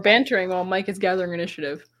 Oh, We're bantering while Mike is gathering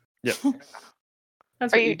initiative. Yep.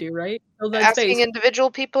 That's Are what you you do, right? Build that asking space. individual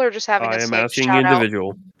people or just having I us am like asking shout out?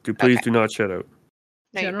 individual. Please Okay. do not shut out.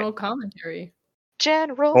 No, you're General good. commentary.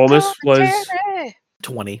 General Holmes was- commentary.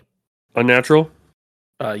 20. Unnatural.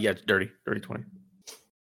 Yeah, dirty 20.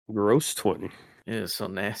 Gross 20. It is so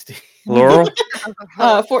nasty. Laurel.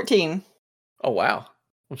 14. Oh wow,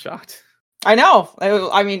 I'm shocked. I know.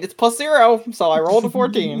 I mean, it's +0, so I rolled a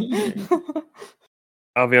 14.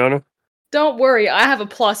 Aviana. Don't worry, I have a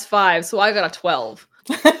 +5, so I got a 12.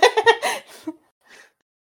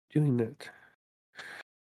 Doing that.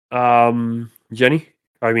 Jenny.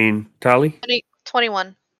 I mean, Tally.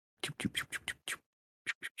 21.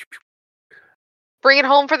 Bring it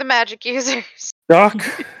home for the magic users. Doc.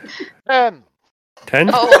 10. 10.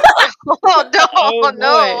 Oh, oh no, Oh,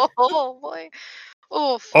 no. Oh boy.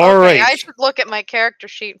 Oof. All okay, I right. should look at my character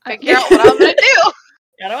sheet and figure out what I'm gonna do.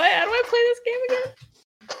 How do I play this game again?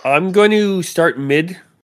 I'm going to start mid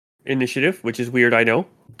initiative, which is weird, I know.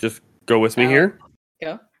 Just go with me Oh. here.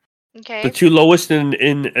 Go. Okay. The two lowest in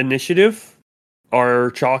initiative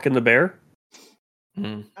are Chalk and the bear,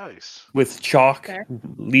 Hmm. Nice. with Chalk Fair.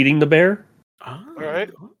 leading the bear. Ah,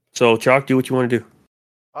 Alright. So, Chalk, do what you want to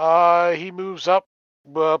do. He moves up,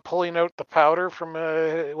 pulling out the powder from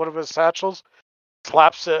one of his satchels.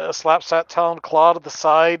 Slaps that talon claw to the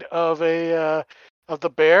side of the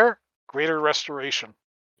bear. Greater restoration.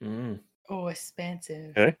 Mm. Oh,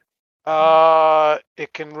 expensive. Okay.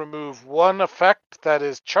 It can remove one effect that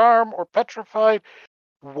is charm or petrified,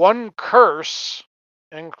 one curse,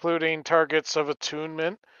 including targets of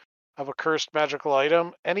attunement of a cursed magical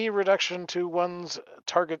item, any reduction to one's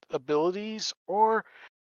target abilities, or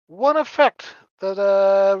one effect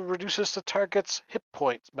that reduces the target's hit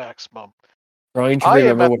points maximum. Trying to I am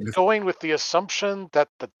remember what going with the assumption that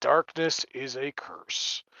the darkness is a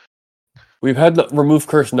curse. we've had the remove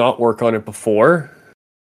curse not work on it before.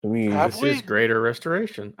 I mean, Have This we? is greater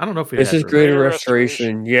restoration. I don't know if we this had is to greater Greater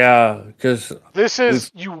restoration. Yeah, because This is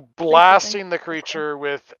you blasting the creature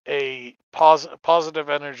with a positive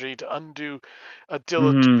energy to undo a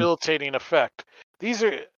Mhm. debilitating effect. These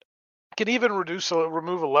can even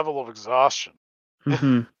remove a level of exhaustion.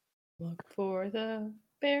 mhm. Look for the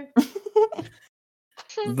bear.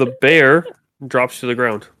 The bear drops to the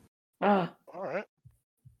ground. Ah, All right.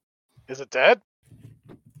 Is it dead?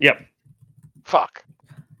 Yep. Fuck.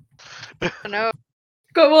 No.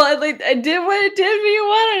 Go, well, I did what it did me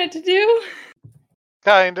wanted it to do.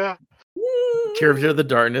 Kinda. Curved into the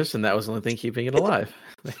darkness, and that was the only thing keeping it alive.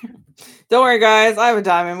 Don't worry, guys. I have a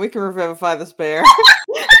diamond. We can revivify this bear.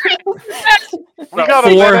 We got a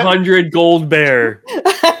minute. 400 gold bear. We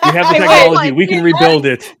have the Hey, wait, technology. We can rebuild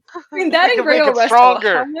it. I mean, that We and can make Great it Resto,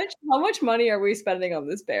 stronger. how much money are we spending on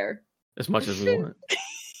this bear? As much as we want.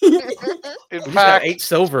 In We just got fact, 8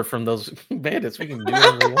 silver from those bandits. We can do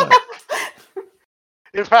whatever we want.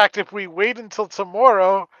 in fact, if we wait until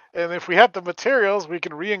tomorrow, and if we have the materials, we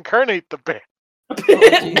can reincarnate the bear. Oh,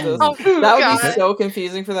 Jesus. Oh, That would God. be so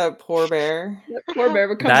confusing for that poor bear. That poor bear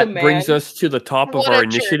becomes a That man. brings us to the top of What our a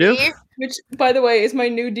initiative. journey. Which, by the way, is my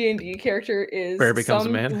new D&D character is Bear becomes a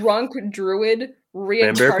some man. drunk druid Bear pig?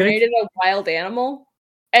 reincarnated a wild animal.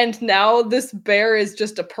 And now this bear is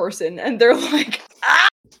just a person. And they're like, ah!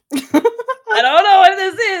 I don't know what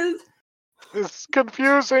this is. It's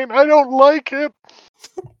confusing. I don't like it.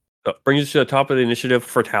 Brings us to the top of the initiative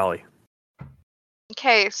for Tally.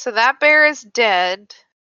 Okay, so that bear is dead.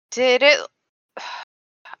 Did it?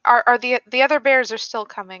 Are the other bears are still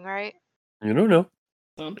coming, right? You don't know.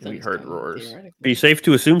 We heard roars. Be safe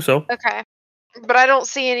to assume so. Okay, but I don't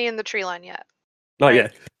see any in the tree line yet. Not Right.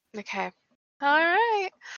 yet. Okay. All right.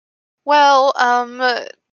 Well,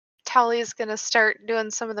 Tally's gonna start doing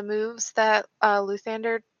some of the moves that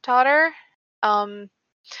Luthander taught her. And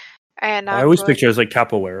I I'm always going- picture it as like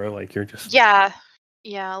capoeira, like you're just. Yeah,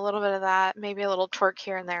 a little bit of that. Maybe a little twerk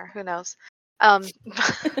here and there. Who knows?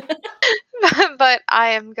 But I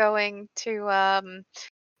am going to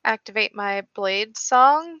activate my blade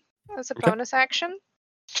song as a Okay. bonus action.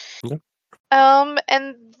 Okay.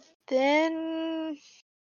 And then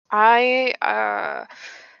I'm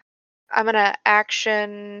gonna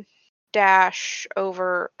action dash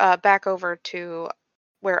over back over to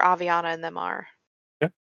where Aviana and them are.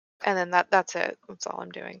 Okay. And then that's it. That's all I'm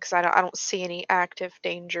doing because I don't see any active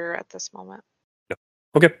danger at this moment.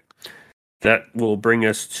 Okay. That will bring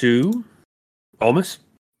us to Almus.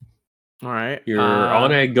 All right. You're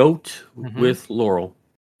on a goat mhm. with Laurel.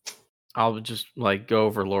 I'll just like go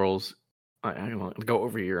over Laurel's. I don't want to go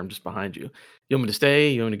over here. I'm just behind you. You want me to stay?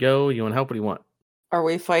 You want me to go? You want to help? What do you want? Are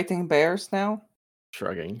we fighting bears now?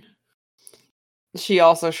 Shrugging. She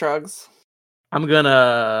also shrugs. I'm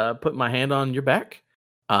gonna put my hand on your back,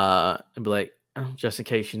 and be like, oh, just in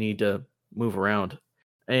case you need to move around.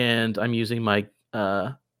 And I'm using my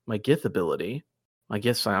my Gith ability, my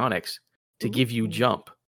Gith Psionics, to give you jump.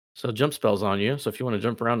 So jump spells on you. So if you want to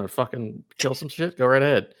jump around and fucking kill some shit, go right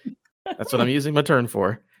ahead. That's what I'm using my turn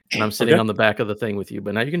for. And I'm sitting Okay. on the back of the thing with you.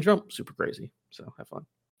 But now you can jump super crazy. So have fun.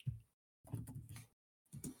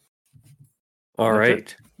 All That's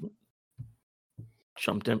right.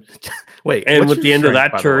 Jumped in. Wait. And what's with your the end of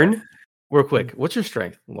strength, that by the way? turn, Real quick, what's your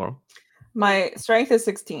strength, Laurel? My strength is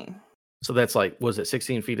 16. So that's like, was it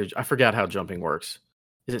 16 feet of? I forgot how jumping works.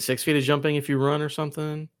 Is it 6 feet of jumping if you run or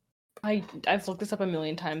something? I've looked this up a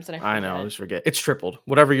million times and I know, I always forget. It's tripled.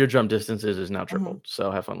 Whatever your jump distance is now tripled. So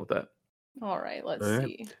have fun with that. All right, let's All right.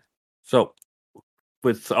 see. so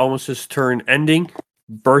with Almus's turn ending,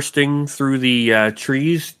 bursting through the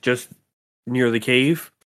trees just near the cave,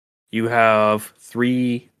 you have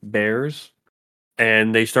 3 bears,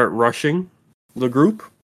 and they start rushing the group.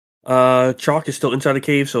 Chalk is still inside the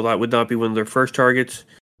cave, so that would not be one of their first targets.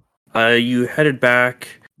 You headed back.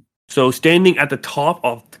 So standing at the top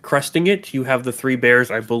of cresting it, you have the 3 bears.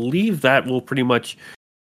 I believe that will pretty much.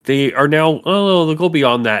 They are now. Oh, they'll go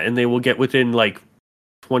beyond that, and they will get within like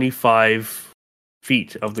 25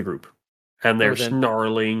 feet of the group, and they're Within-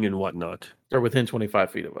 snarling and whatnot. They're within 25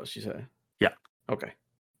 feet of us, you say? Yeah. Okay.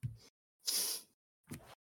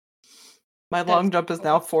 My long jump is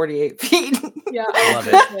now 48 feet. Yeah, Love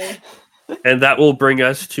it. And that will bring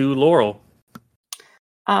us to Laurel.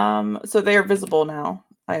 So they are visible now.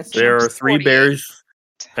 I assume. There are 3 48. bears,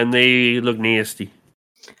 and they look nasty,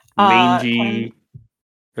 mangy,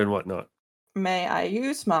 and whatnot. May I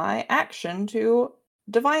use my action to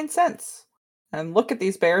divine sense and look at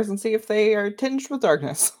these bears and see if they are tinged with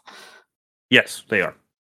darkness? Yes, they are.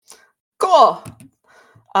 Cool.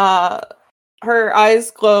 Her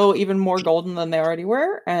eyes glow even more golden than they already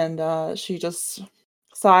were, and she just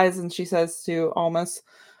sighs and she says to Almus,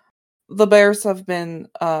 "The bears have been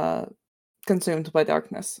consumed by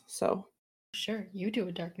darkness, so." Sure, you do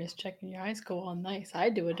a darkness check and your eyes go all nice. I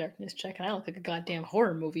do a darkness check and I look like a goddamn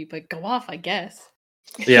horror movie, but go off, I guess.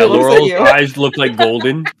 Yeah, looks at Laurel's you. eyes look like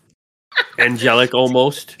golden, angelic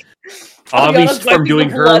almost. I'll be honest, Obvious from wiping doing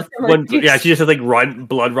the blood her. from her face. Yeah, she just has like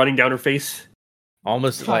blood running down her face.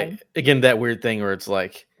 Almost Fine. like, again, that weird thing where it's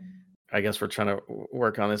like, I guess we're trying to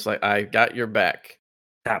work on this. Like, I got your back.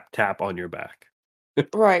 tap tap on your back.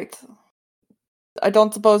 Right. I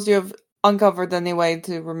don't suppose you have uncovered any way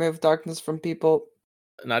to remove darkness from people.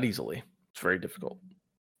 Not easily. It's very difficult.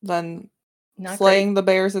 Then Not slaying the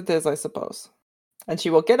bears it is, I suppose. And she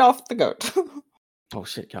will get off the goat. Oh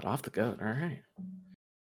shit! Got off the goat. All right.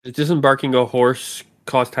 Does disembarking a horse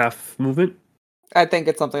cost half movement? I think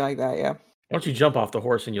it's something like that, yeah. Why don't you jump off the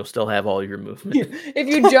horse and you'll still have all your movement? If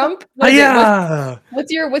you jump, what is it? Yeah.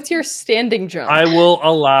 What's your standing jump? I will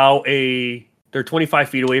allow they're 25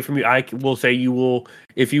 feet away from you. I will say you will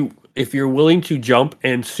if you're willing to jump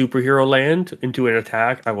and superhero land into an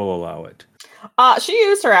attack, I will allow it. She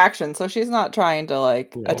used her action, so she's not trying to Oh.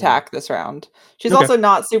 attack this round. She's Okay. also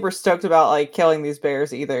not super stoked about killing these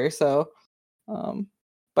bears either, so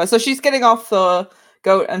but so she's getting off the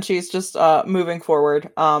goat and she's just moving forward.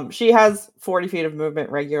 She has 40 feet of movement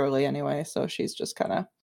regularly anyway, so she's just kind of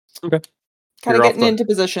You're off getting the- into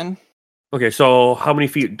position. Okay, so how many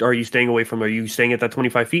feet are you staying away from? Are you staying at that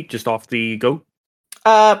 25 feet just off the goat?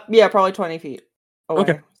 Yeah, probably 20 feet away.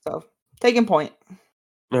 Okay. So taking point.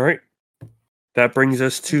 All right. That brings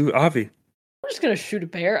us to Avi. I'm just gonna shoot a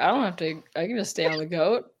bear. I don't have to. I can just stay on the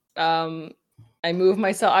goat. I move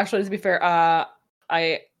myself. Actually, to be fair,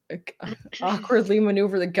 I awkwardly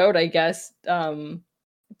maneuver the goat, I guess,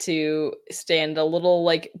 to stand a little,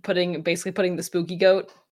 basically putting the spooky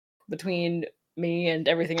goat between me and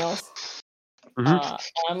everything else. Mhm. And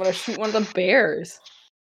I'm gonna shoot one of the bears.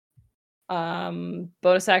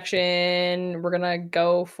 Bonus action. We're gonna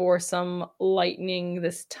go for some lightning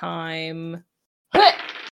this time.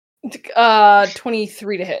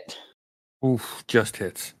 23 to hit. Oof, just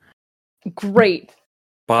hits Great.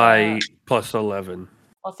 by plus 11.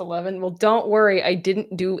 Plus 11. Well, don't worry, I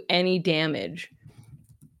didn't do any damage.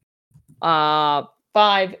 5,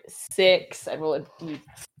 6. I roll a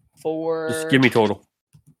d4. Just give me total.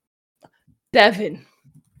 7.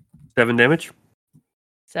 7 damage.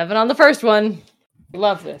 7 on the first one.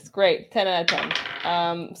 Love this. Great. 10 out of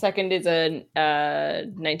 10. Second is a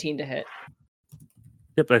 19 to hit.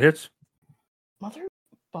 Yep, that hits. Mother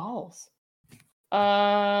balls.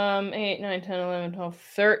 8, 9, 10, 11, 12,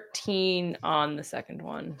 13 on the second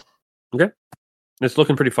one. It's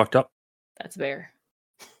looking pretty fucked up. That's a bear.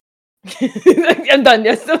 I'm done.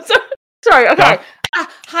 Yes. I'm sorry. Okay. Yeah.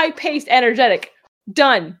 High-paced, energetic.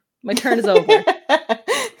 Done. My turn is over.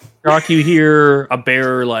 Rock, you hear a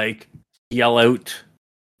bear yell out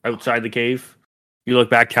outside the cave. You look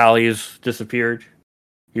back, Callie has disappeared.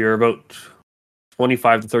 You're about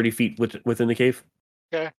 25 to 30 feet within the cave.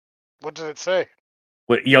 What did it say?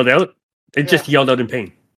 What it yelled out? It just yelled out in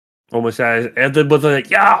pain. Almost and then was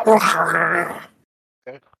yeah.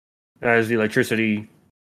 Okay. As the electricity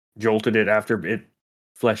jolted it after it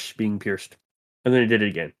flesh being pierced. And then it did it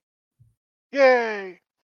again. Yay!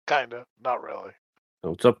 Kinda, not really.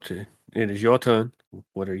 So it is your turn.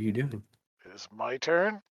 What are you doing? It is my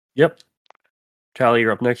turn. Yep. Callie,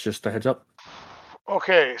 you're up next, just a heads up.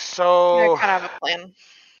 Okay, I so kind of have a plan.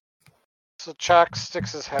 Chuck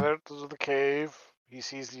sticks his head out of the cave. He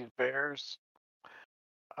sees these bears.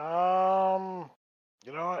 You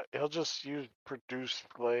know what? He'll just use produce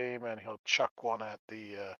flame and he'll chuck one at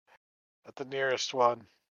the nearest one.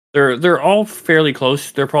 They're all fairly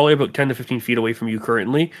close. They're probably about 10 to 15 feet away from you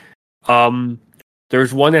currently.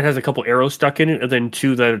 There's one that has a couple arrows stuck in it, and then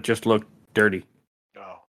 2 that just look dirty.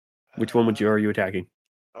 Oh. Which one are you attacking?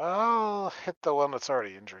 I'll hit the one that's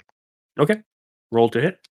already injured. Okay. Roll to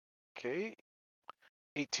hit. Okay.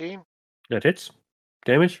 18. That hits.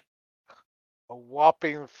 Damage. A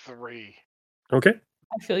whopping 3. Okay.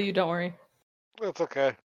 I feel you. Don't worry. That's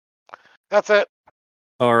okay. That's it.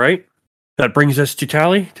 All right. That brings us to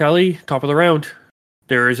Tally. Tally, top of the round.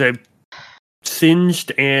 There is a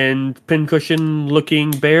singed and pincushion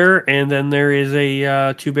looking bear, and then there is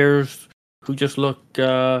a 2 bears who just look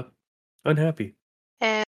unhappy.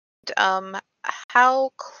 And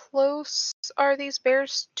how close are these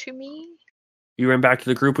bears to me? You ran back to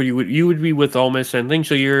the group, where you would be with Almas and things,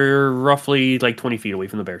 so you're roughly 20 feet away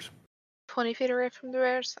from the bears. 20 feet away from the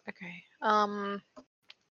bears? Okay.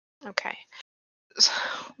 Okay.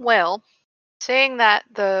 Well, saying that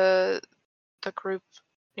the group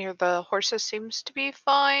near the horses seems to be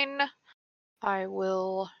fine, I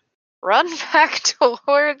will run back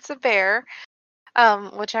towards the bear.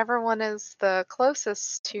 Whichever one is the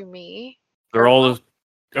closest to me. They're all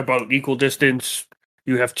about equal distance.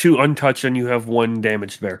 You have 2 untouched and you have 1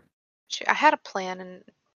 damaged bear. I had a plan, and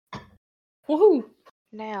Woohoo!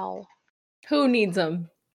 now, Who needs them?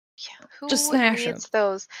 yeah, who Just smash 'em. needs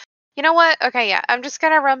those? You know what? Okay, yeah, I'm just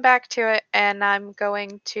gonna run back to it, and I'm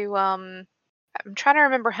going to I'm trying to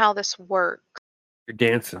remember how this works. You're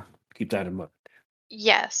dancing. Keep that in mind.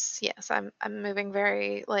 Yes. I'm moving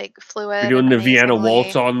very like fluid. You're doing and the Vienna amazingly.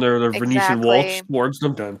 waltz on there, the Venetian waltz Exactly. towards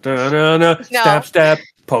them. Dun, dun, dun, dun, No. stab, stab,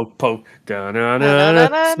 poke, poke, dun, dun, dun, dun,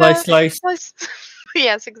 Na-na-na-na-na. slice, slice.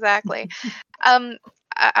 Yes, exactly.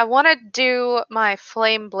 I want to do my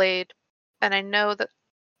flame blade, and I know that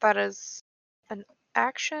that is an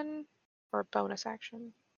action or a bonus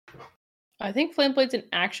action. I think Flame Blade's an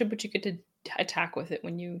action, but you get to attack with it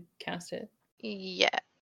when you cast it. Yeah.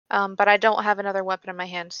 But I don't have another weapon in my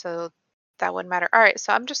hand, so that wouldn't matter. All right,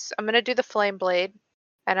 so I'm gonna do the flame blade,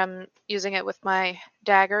 and I'm using it with my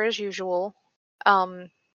dagger as usual.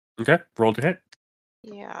 Okay, roll to hit.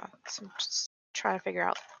 Yeah. So I'm just trying to figure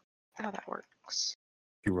out how that works.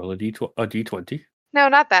 You roll a d20. No,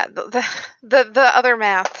 not that. The other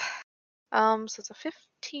math. So it's a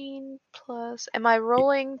 15 plus. Am I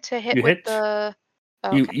rolling to hit You with hit. the?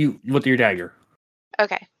 Okay. You with your dagger.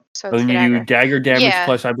 Okay. So it's And the you dagger. dagger damage Yeah.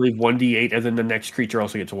 plus, I believe, 1d8, and then the next creature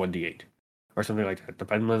also gets a 1d8. Or something like that.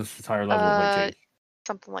 Depending on its higher level, it might change.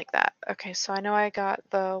 Something like that. Okay, so I know I got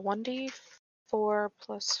the 1d4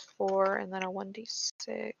 plus 4, and then a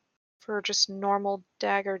 1d6 for just normal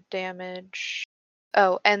dagger damage.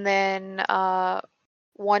 Oh, and then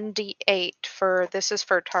 1d8 for this is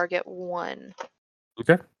for target 1.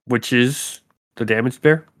 Okay. Which is the damaged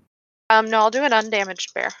bear? No, I'll do an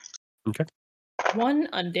undamaged bear. Okay. One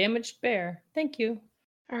undamaged bear. Thank you.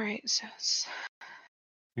 All right, so it's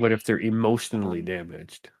What if they're emotionally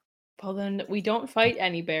damaged? Well, then we don't fight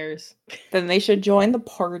any bears. Then they should join the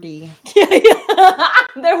party. Yeah,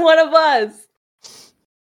 they're one of us.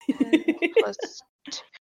 10 plus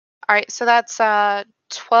All right, so that's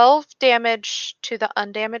 12 damage to the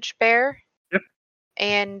undamaged bear. Yep.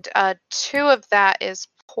 And 2 of that is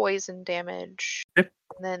poison damage. Yep.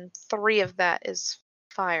 And then 3 of that is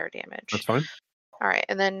fire damage. That's fine. All right,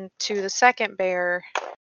 and then to the second bear,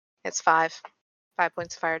 it's 5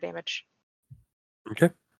 points of fire damage. Okay.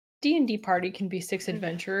 D&D party can be 6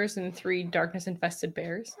 adventurers and 3 darkness-infested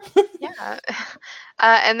bears. Yeah.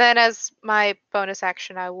 And then as my bonus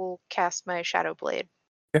action, I will cast my Shadow Blade.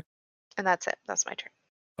 Okay. And that's it. That's my turn.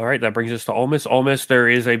 All right, that brings us to Almus. Almus, there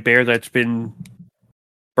is a bear that's been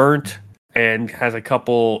burnt and has a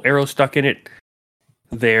couple arrows stuck in it.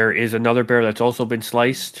 There is another bear that's also been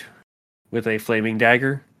sliced with a flaming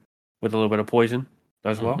dagger with a little bit of poison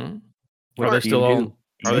as well. Mhm. What Are they do still you all? do?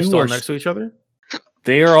 Are they You still are next to each other?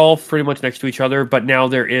 They are all pretty much next to each other, but now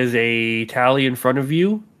there is a tally in front of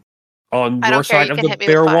you on I your don't care, side you of can the hit me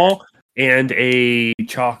with bear fire. wall and a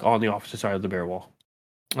chalk on the opposite side of the bear wall.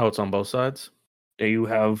 Oh, it's on both sides. You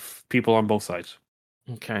have people on both sides.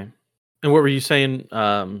 Okay. And what were you saying?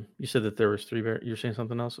 You said that there was 3 bears. You're saying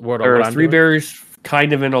something else. There are I'm 3 doing? bears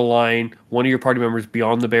kind of in a line. One of your party members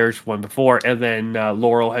beyond the bears, one before, and then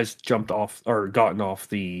Laurel has jumped off or gotten off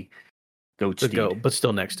the goat The steed, goat, but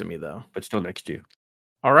still next to me though. but still next to you.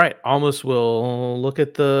 All right, Almost will look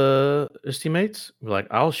at his teammates. Be like,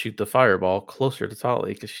 I'll shoot the fireball closer to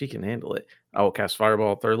Tali because she can handle it. I will cast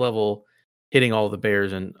fireball 3rd level, hitting all the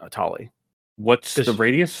bears and Tali. What's the Just-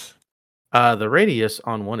 radius? The radius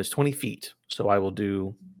on one is 20 feet, so I will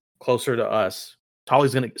do closer to us.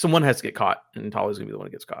 Someone has to get caught, and Tali's gonna be the one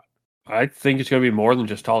that gets caught. I think it's going to be more than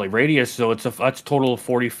just Tali. Radius, so that's a total of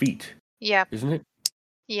 40 feet, Yeah. isn't it?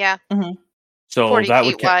 Yeah. So 40 that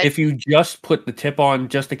feet would wide. if you just put the tip on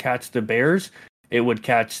just to catch the bears, it would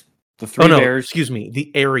catch the 3 Oh no, bears. excuse me. The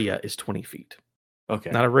area is 20 feet,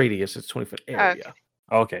 Okay. not a radius. It's 20-foot area.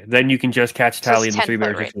 Okay. Then you can just catch So Tali it's and the 3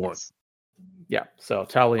 10-foot bears if you want. radius. Yeah, so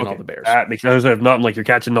Tali and all Okay, the bears. That makes sense. Not like you're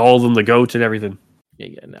catching all of them, the goats and everything.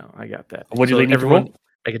 Yeah, no, I got that. What do So they need to everyone roll?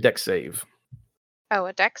 make a deck save. Oh,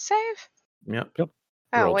 a dex save? Yep. Oh,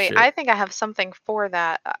 Rolled wait. shit. I think I have something for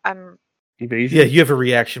that. I'm. Evasion? Yeah, you have a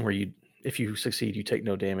reaction where if you succeed, you take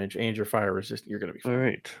no damage, and you're fire resistant. You're gonna be All fine.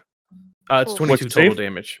 right. It's Cool. 22 What's the total save?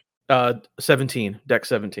 damage. 17. Deck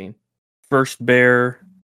 17. First bear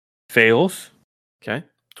fails. Okay.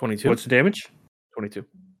 22. What's the damage? 22.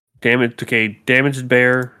 Damage. Okay, damaged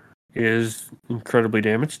bear is incredibly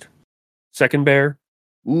damaged. Second bear,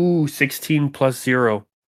 16 plus 0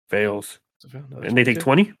 fails. And they take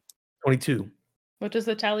 20? 22. What does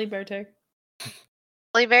the tally bear take?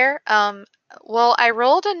 Tally bear? Well, I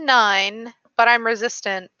rolled a 9, but I'm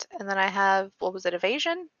resistant. And then I have, what was it,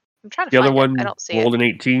 evasion? I'm trying to The find other one it. I don't see rolled it. an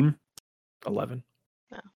 18. 11.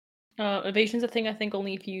 Evasion's a thing I think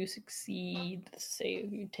only if you succeed the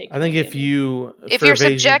save you take. I think no if damage. you If for you're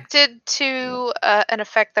evasion- subjected to an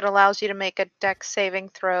effect that allows you to make a dex saving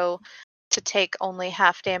throw to take only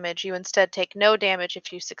half damage, you instead take no damage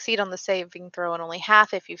if you succeed on the saving throw and only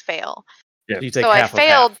half if you fail. Yeah. you take So I half of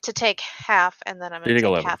failed half. to take half, and then I'm You going to take take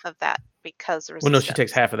 11. half of that because Well, no, she takes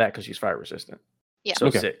resistance. half of that because she's fire resistant. Yeah. So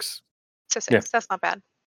Okay. 6. So 6. Yeah. That's not bad.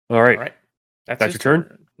 All right. All right. That's his your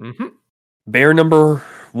turn? Mm-hmm. Bear number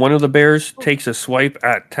one of the bears takes a swipe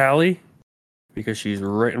at Tally because she's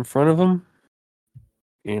right in front of him.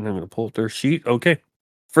 And I'm going to pull up their sheet. Okay.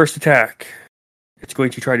 First attack. It's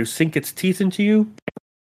going to try to sink its teeth into you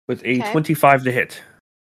with a Okay. 25 to hit.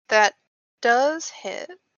 That does hit.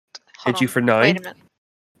 Hold Hit you on. for 9. Wait a minute.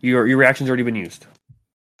 Your reaction's already been used.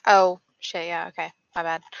 Oh, shit. Yeah. Okay. My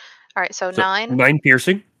bad. All right. So, 9. 9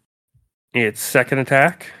 piercing. Its second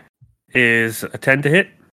attack is a 10 to hit.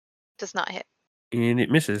 Does not hit. And it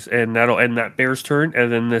misses. And that'll end that bear's turn.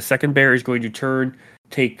 And then the second bear is going to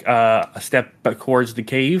take a step back towards the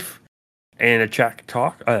cave and attack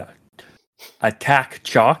Chalk.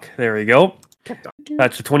 There we go.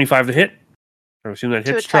 That's a 25 to hit. I assume that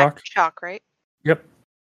To hits attack Chalk. Chalk, right? Yep.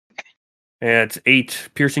 Okay. And it's 8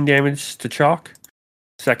 piercing damage to Chalk.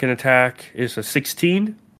 Second attack is a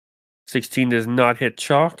 16. 16 does not hit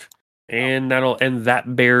Chalk. And that'll end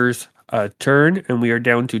that bear's turn. And we are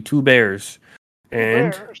down to 2 bears.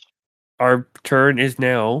 And our turn is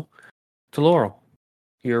now to Laurel.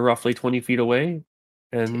 You're roughly 20 feet away.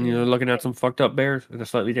 And you're looking at some fucked up bears and a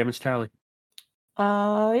slightly damaged Tally.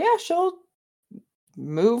 Yeah, she'll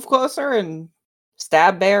move closer and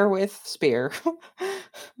stab bear with spear.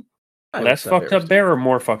 Less fucked up bear or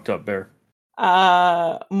more fucked up bear?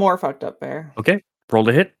 More fucked up bear. Okay. Roll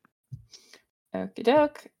to hit. Okie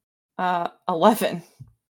doke. 11.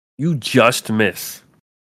 You just miss.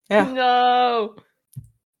 Yeah. No.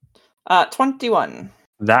 21.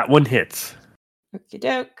 That one hits. Okie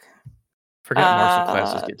doke. Forgot martial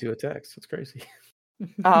classes get 2 attacks. That's crazy.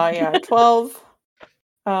 Yeah, 12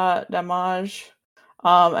 damage.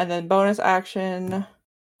 And then bonus action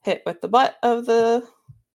hit with the butt of the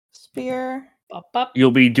spear. Up, up.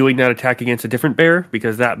 You'll be doing that attack against a different bear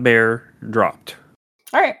because that bear dropped.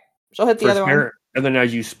 All right. She'll hit the First other bear, one. and then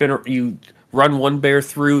as you you run one bear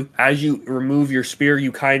through. As you remove your spear,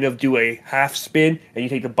 you kind of do a half spin, and you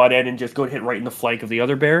take the butt end and just go and hit right in the flank of the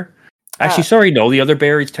other bear. Actually, no, the other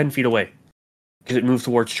bear is 10 feet away because it moves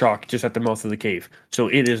towards Chalk just at the mouth of the cave. So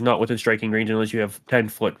it is not within striking range unless you have 10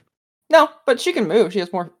 foot. No, but she can move. She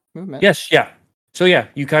has more movement. Yes, yeah. So yeah,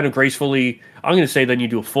 you kind of gracefully. I'm going to say then you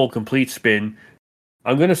do a full complete spin.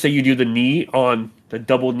 I'm going to say you do the knee on the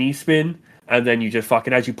double knee spin, and then you just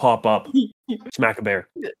fucking as you pop up, smack a bear.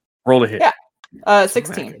 Roll a hit. Yeah.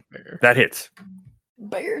 16. That hits.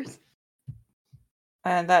 Bears.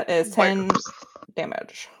 And that is 10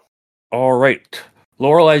 damage. All right.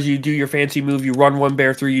 Laurel, as you do your fancy move, you run one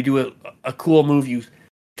bear through, you do a cool move, you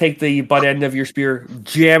take the butt end of your spear,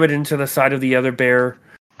 jam it into the side of the other bear.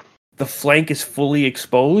 The flank is fully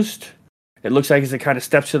exposed. It looks like as it kind of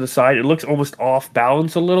steps to the side, it looks almost off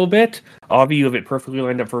balance a little bit. Avi, you have it perfectly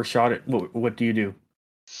lined up for a shot. What do you do?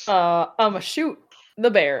 I'm gonna shoot the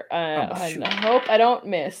bear. I shoot. hope I don't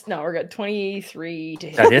miss. No, we're good. 23 to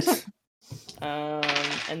hit. That hits.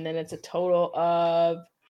 And then it's a total of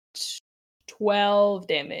 12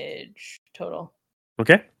 damage total.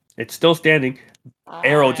 Okay. It's still standing.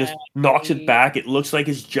 Arrow just knocks it I back. It looks like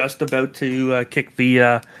it's just about to kick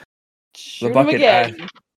the shoot him bucket. again.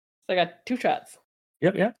 So I got 2 shots.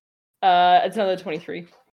 Yep, yeah. It's another 23.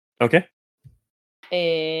 Okay.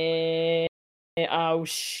 And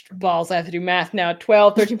balls, I have to do math now.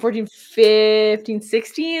 12, 13, 14, 15,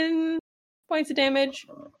 16 points of damage.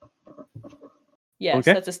 Yes,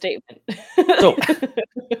 Okay. that's a statement. So-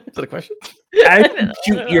 Is that a question? As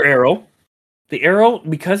you shoot your arrow, the arrow,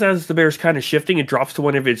 because as the bear's kind of shifting, it drops to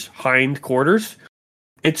one of its hind quarters.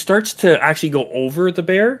 It starts to actually go over the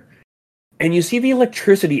bear, and you see the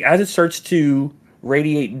electricity as it starts to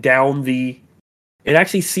radiate down the. It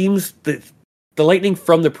actually seems that the lightning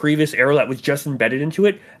from the previous arrow that was just embedded into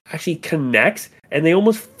it actually connects, and they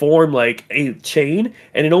almost form like a chain,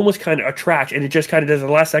 and it almost kind of attracts, and it just kind of does the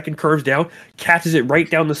last second curves down, catches it right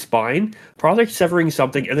down the spine, probably severing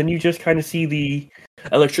something, and then you just kind of see the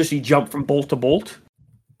electricity jump from bolt to bolt,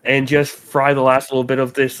 and just fry the last little bit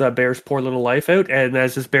of this bear's poor little life out, and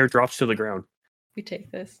as this bear drops to the ground. We take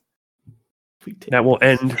this. That will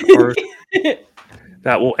end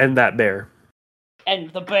that bear.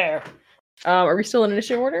 And the bear. Are we still in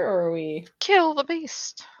initiative order, or are we? Kill the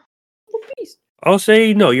beast. Oh, beast. I'll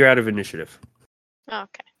say no, you're out of initiative.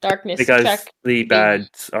 Okay. Darkness Because check. the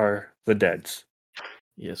bads are the deads.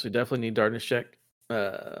 Yes, we definitely need darkness check.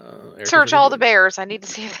 Search all the bears. I need to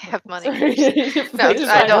see if they have money. No, Please I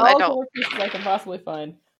find don't. I all don't. the pieces I can possibly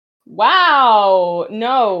find. Wow,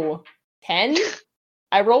 no, 10.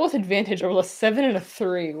 I roll with advantage. I roll a 7 and a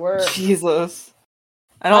 3. We're Jesus.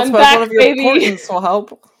 I don't I'm suppose back, one of your baby. portents will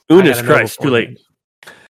help. Unis Christ, too late.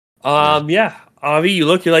 Yeah, Avi, you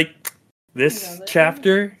look, you're like, This Yeah,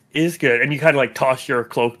 chapter is good. And you kind of like toss your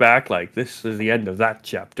cloak back, like, this is the end of that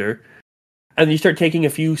chapter. And you start taking a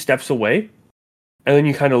few steps away. And then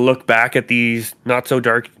you kind of look back at these not so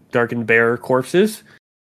darkened bare corpses.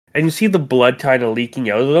 And you see the blood kind of leaking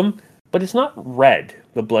out of them. But it's not red,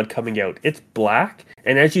 the blood coming out. It's black.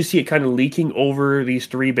 And as you see it kind of leaking over these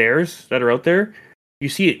 3 bears that are out there, you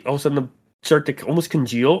see it all of a sudden start to almost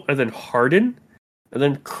congeal and then harden and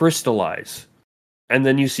then crystallize. And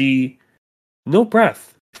then you see no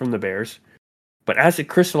breath from the bears. But as it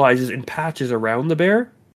crystallizes in patches around the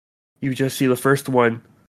bear, you just see the first one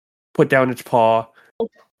put down its paw,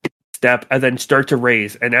 step, and then start to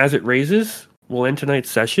raise. And as it raises, we'll end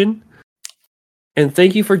tonight's session. And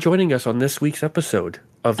thank you for joining us on this week's episode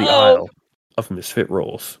of the Isle of Misfit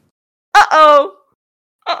Rolls. Uh-oh.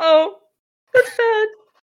 That's bad.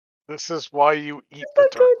 This is why you eat the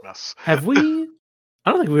darkness. Have we?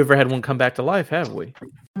 I don't think we've ever had one come back to life, have we?